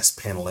guest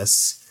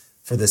panelists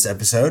for this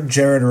episode.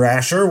 Jared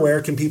Rasher,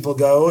 where can people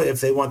go if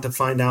they want to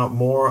find out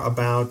more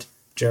about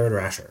Jared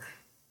Rasher?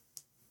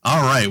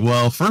 All right.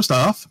 Well, first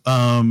off,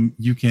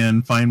 you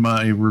can find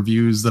my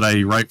reviews that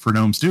I write for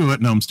Gnome Stew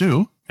at Gnome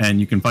Stew, and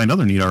you can find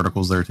other neat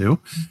articles there too.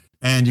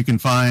 And you can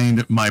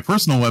find my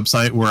personal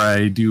website where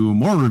I do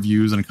more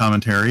reviews and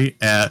commentary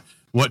at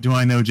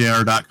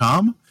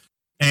whatdoiknowjr.com.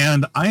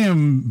 And I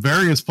am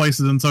various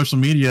places in social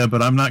media,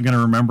 but I'm not going to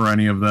remember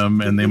any of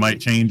them, and they might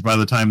change by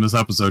the time this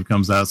episode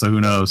comes out, so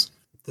who knows?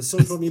 The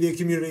social media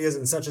community is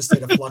in such a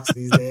state of flux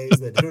these days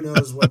that who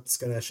knows what's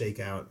going to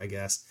shake out, I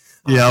guess.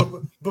 Yeah.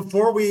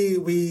 Before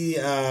we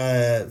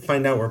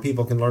find out where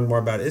people can learn more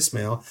about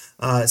Ismail,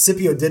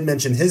 Scipio did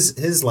mention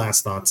his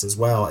last thoughts as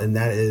well, and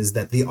that is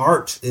that the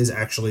art is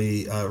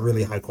actually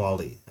really high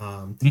quality.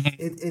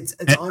 It's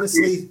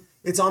honestly,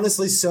 It's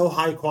honestly so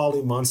high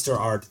quality monster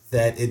art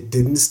that it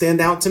didn't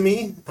stand out to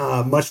me.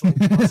 Much like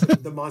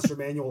the monster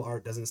manual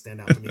art doesn't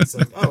stand out to me. It's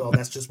like, oh, well,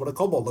 that's just what a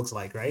kobold looks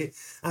like, right?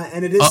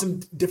 And it is some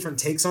different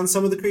takes on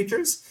some of the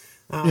creatures.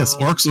 Yes,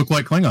 orcs look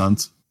like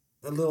Klingons.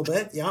 A little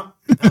bit, yeah.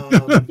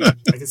 I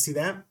can see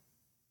that.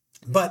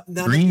 But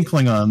Green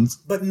Klingons.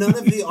 But none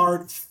of the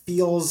art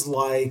feels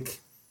like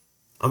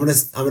I'm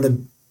gonna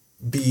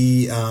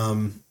be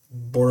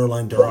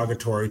borderline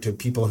derogatory to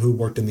people who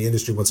worked in the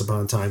industry once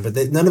upon a time, but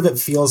none of it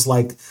feels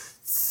like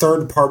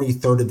third-party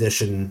third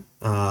edition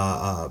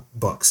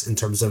books in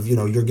terms of,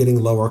 you're getting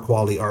lower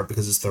quality art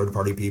because it's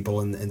third-party people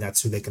and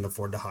that's who they can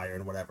afford to hire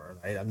and whatever.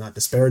 Right? I'm not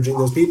disparaging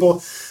those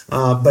people,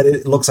 but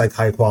it looks like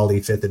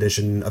high-quality 5th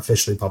edition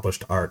officially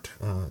published art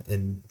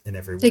in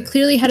every way. They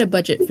clearly had a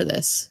budget for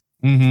this.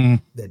 Mm-hmm.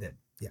 They did,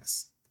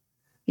 yes.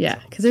 Yeah,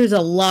 because there's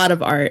a lot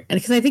of art. And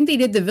because I think they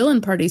did the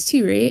villain parties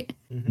too, right?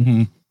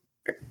 Mm-hmm.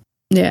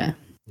 Yeah.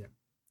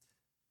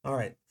 All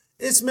right.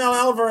 Ismael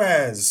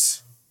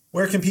Alvarez,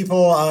 where can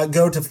people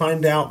go to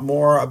find out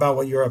more about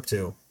what you're up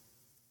to?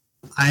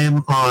 I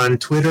am on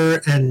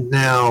Twitter and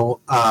now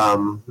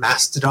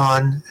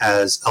Mastodon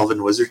as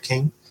Elven Wizard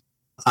King.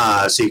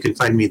 So you can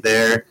find me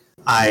there.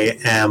 I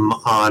am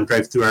on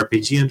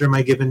DriveThruRPG under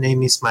my given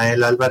name,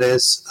 Ismael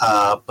Alvarez.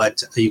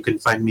 But you can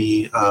find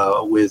me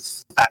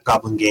with Fat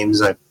Goblin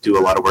Games. I do a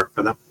lot of work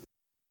for them.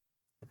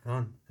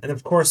 And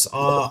of course,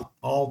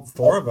 all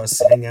 4 of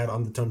us hang out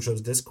on the Tome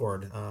Show's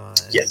Discord.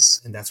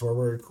 Yes. And that's where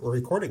we're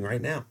recording right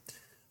now.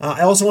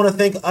 I also want to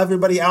thank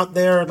everybody out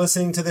there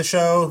listening to the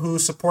show who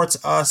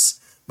supports us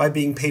by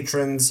being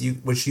patrons,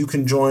 which you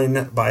can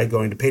join by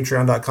going to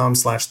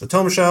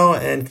patreon.com/thetomeshow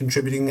and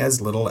contributing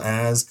as little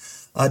as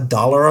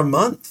 $1 a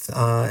month.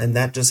 And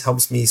that just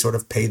helps me sort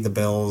of pay the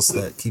bills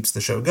that keeps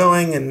the show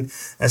going. And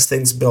as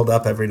things build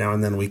up every now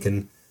and then, we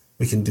can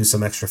do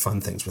some extra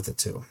fun things with it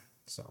too.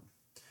 So.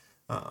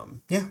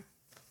 Yeah.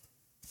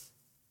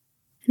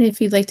 And if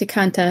you'd like to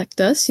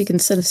contact us, you can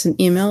send us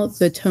an email at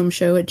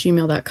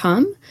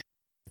thetomeshow@gmail.com.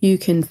 You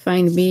can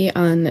find me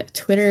on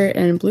Twitter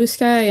and Blue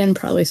Sky and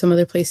probably some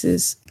other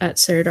places at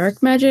Sarah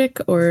Dark Magic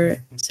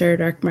or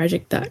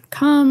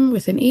sarahdarkmagic.com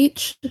with an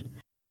H.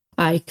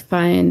 I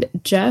find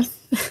Jeff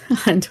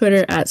on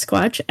Twitter at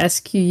Squatch,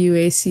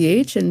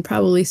 SQUACH, and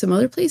probably some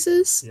other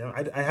places. Yeah,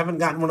 I haven't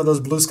gotten one of those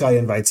Blue Sky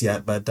invites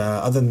yet, but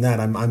other than that,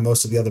 I'm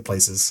most of the other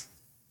places.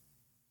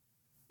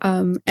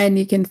 And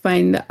you can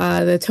find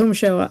the Tome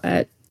Show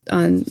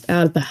on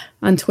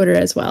Twitter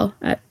as well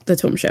at the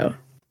Tome Show.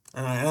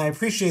 And I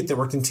appreciate that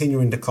we're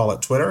continuing to call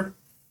it Twitter.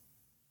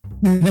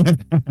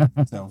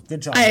 So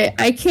good job.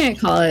 I can't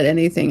call it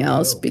anything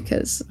else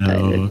because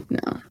no.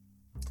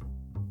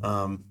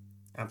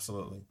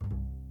 Absolutely.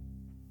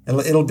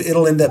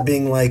 It'll end up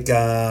being like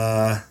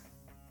what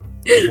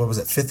was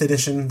it, 5th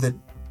edition that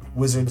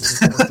Wizards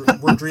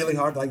worked really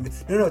hard. Like,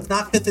 no, it's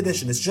not 5th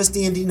edition. It's just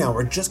D&D now.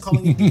 We're just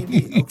calling it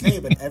D&D. Okay,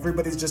 but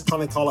everybody's just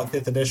trying to call it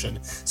 5th edition.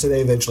 So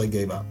they eventually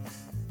gave up.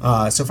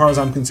 So far as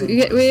I'm concerned, we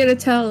gotta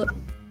tell.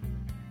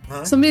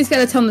 Huh? Somebody's got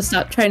to tell them to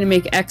stop trying to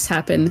make X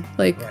happen,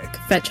 like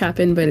fetch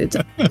happen, but it's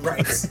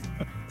right.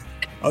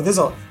 Oh, there's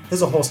a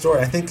whole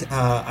story. I think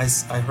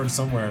I heard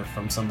somewhere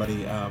from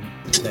somebody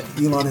that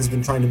Elon has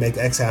been trying to make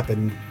X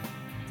happen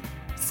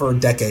for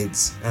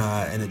decades,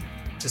 and it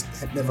just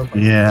had never.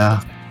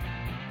 Yeah.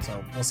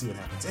 So we'll see what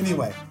happens.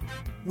 Anyway,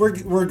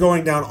 we're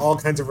going down all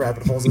kinds of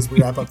rabbit holes as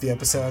we wrap up the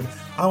episode.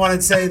 I want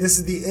to say this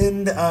is the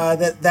end.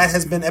 That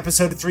has been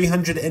episode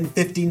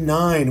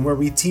 359, where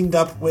we teamed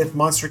up with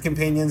monster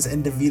companions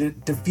and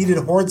defeated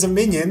hordes of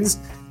minions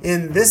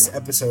in this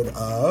episode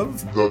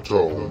of The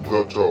Tome.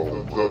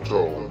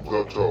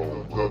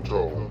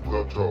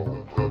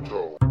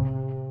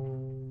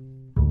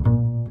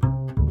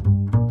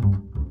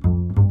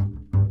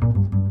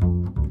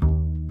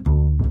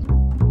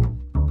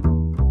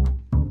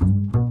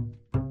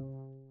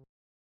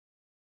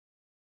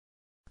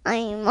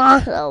 I'm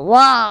on the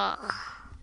wall.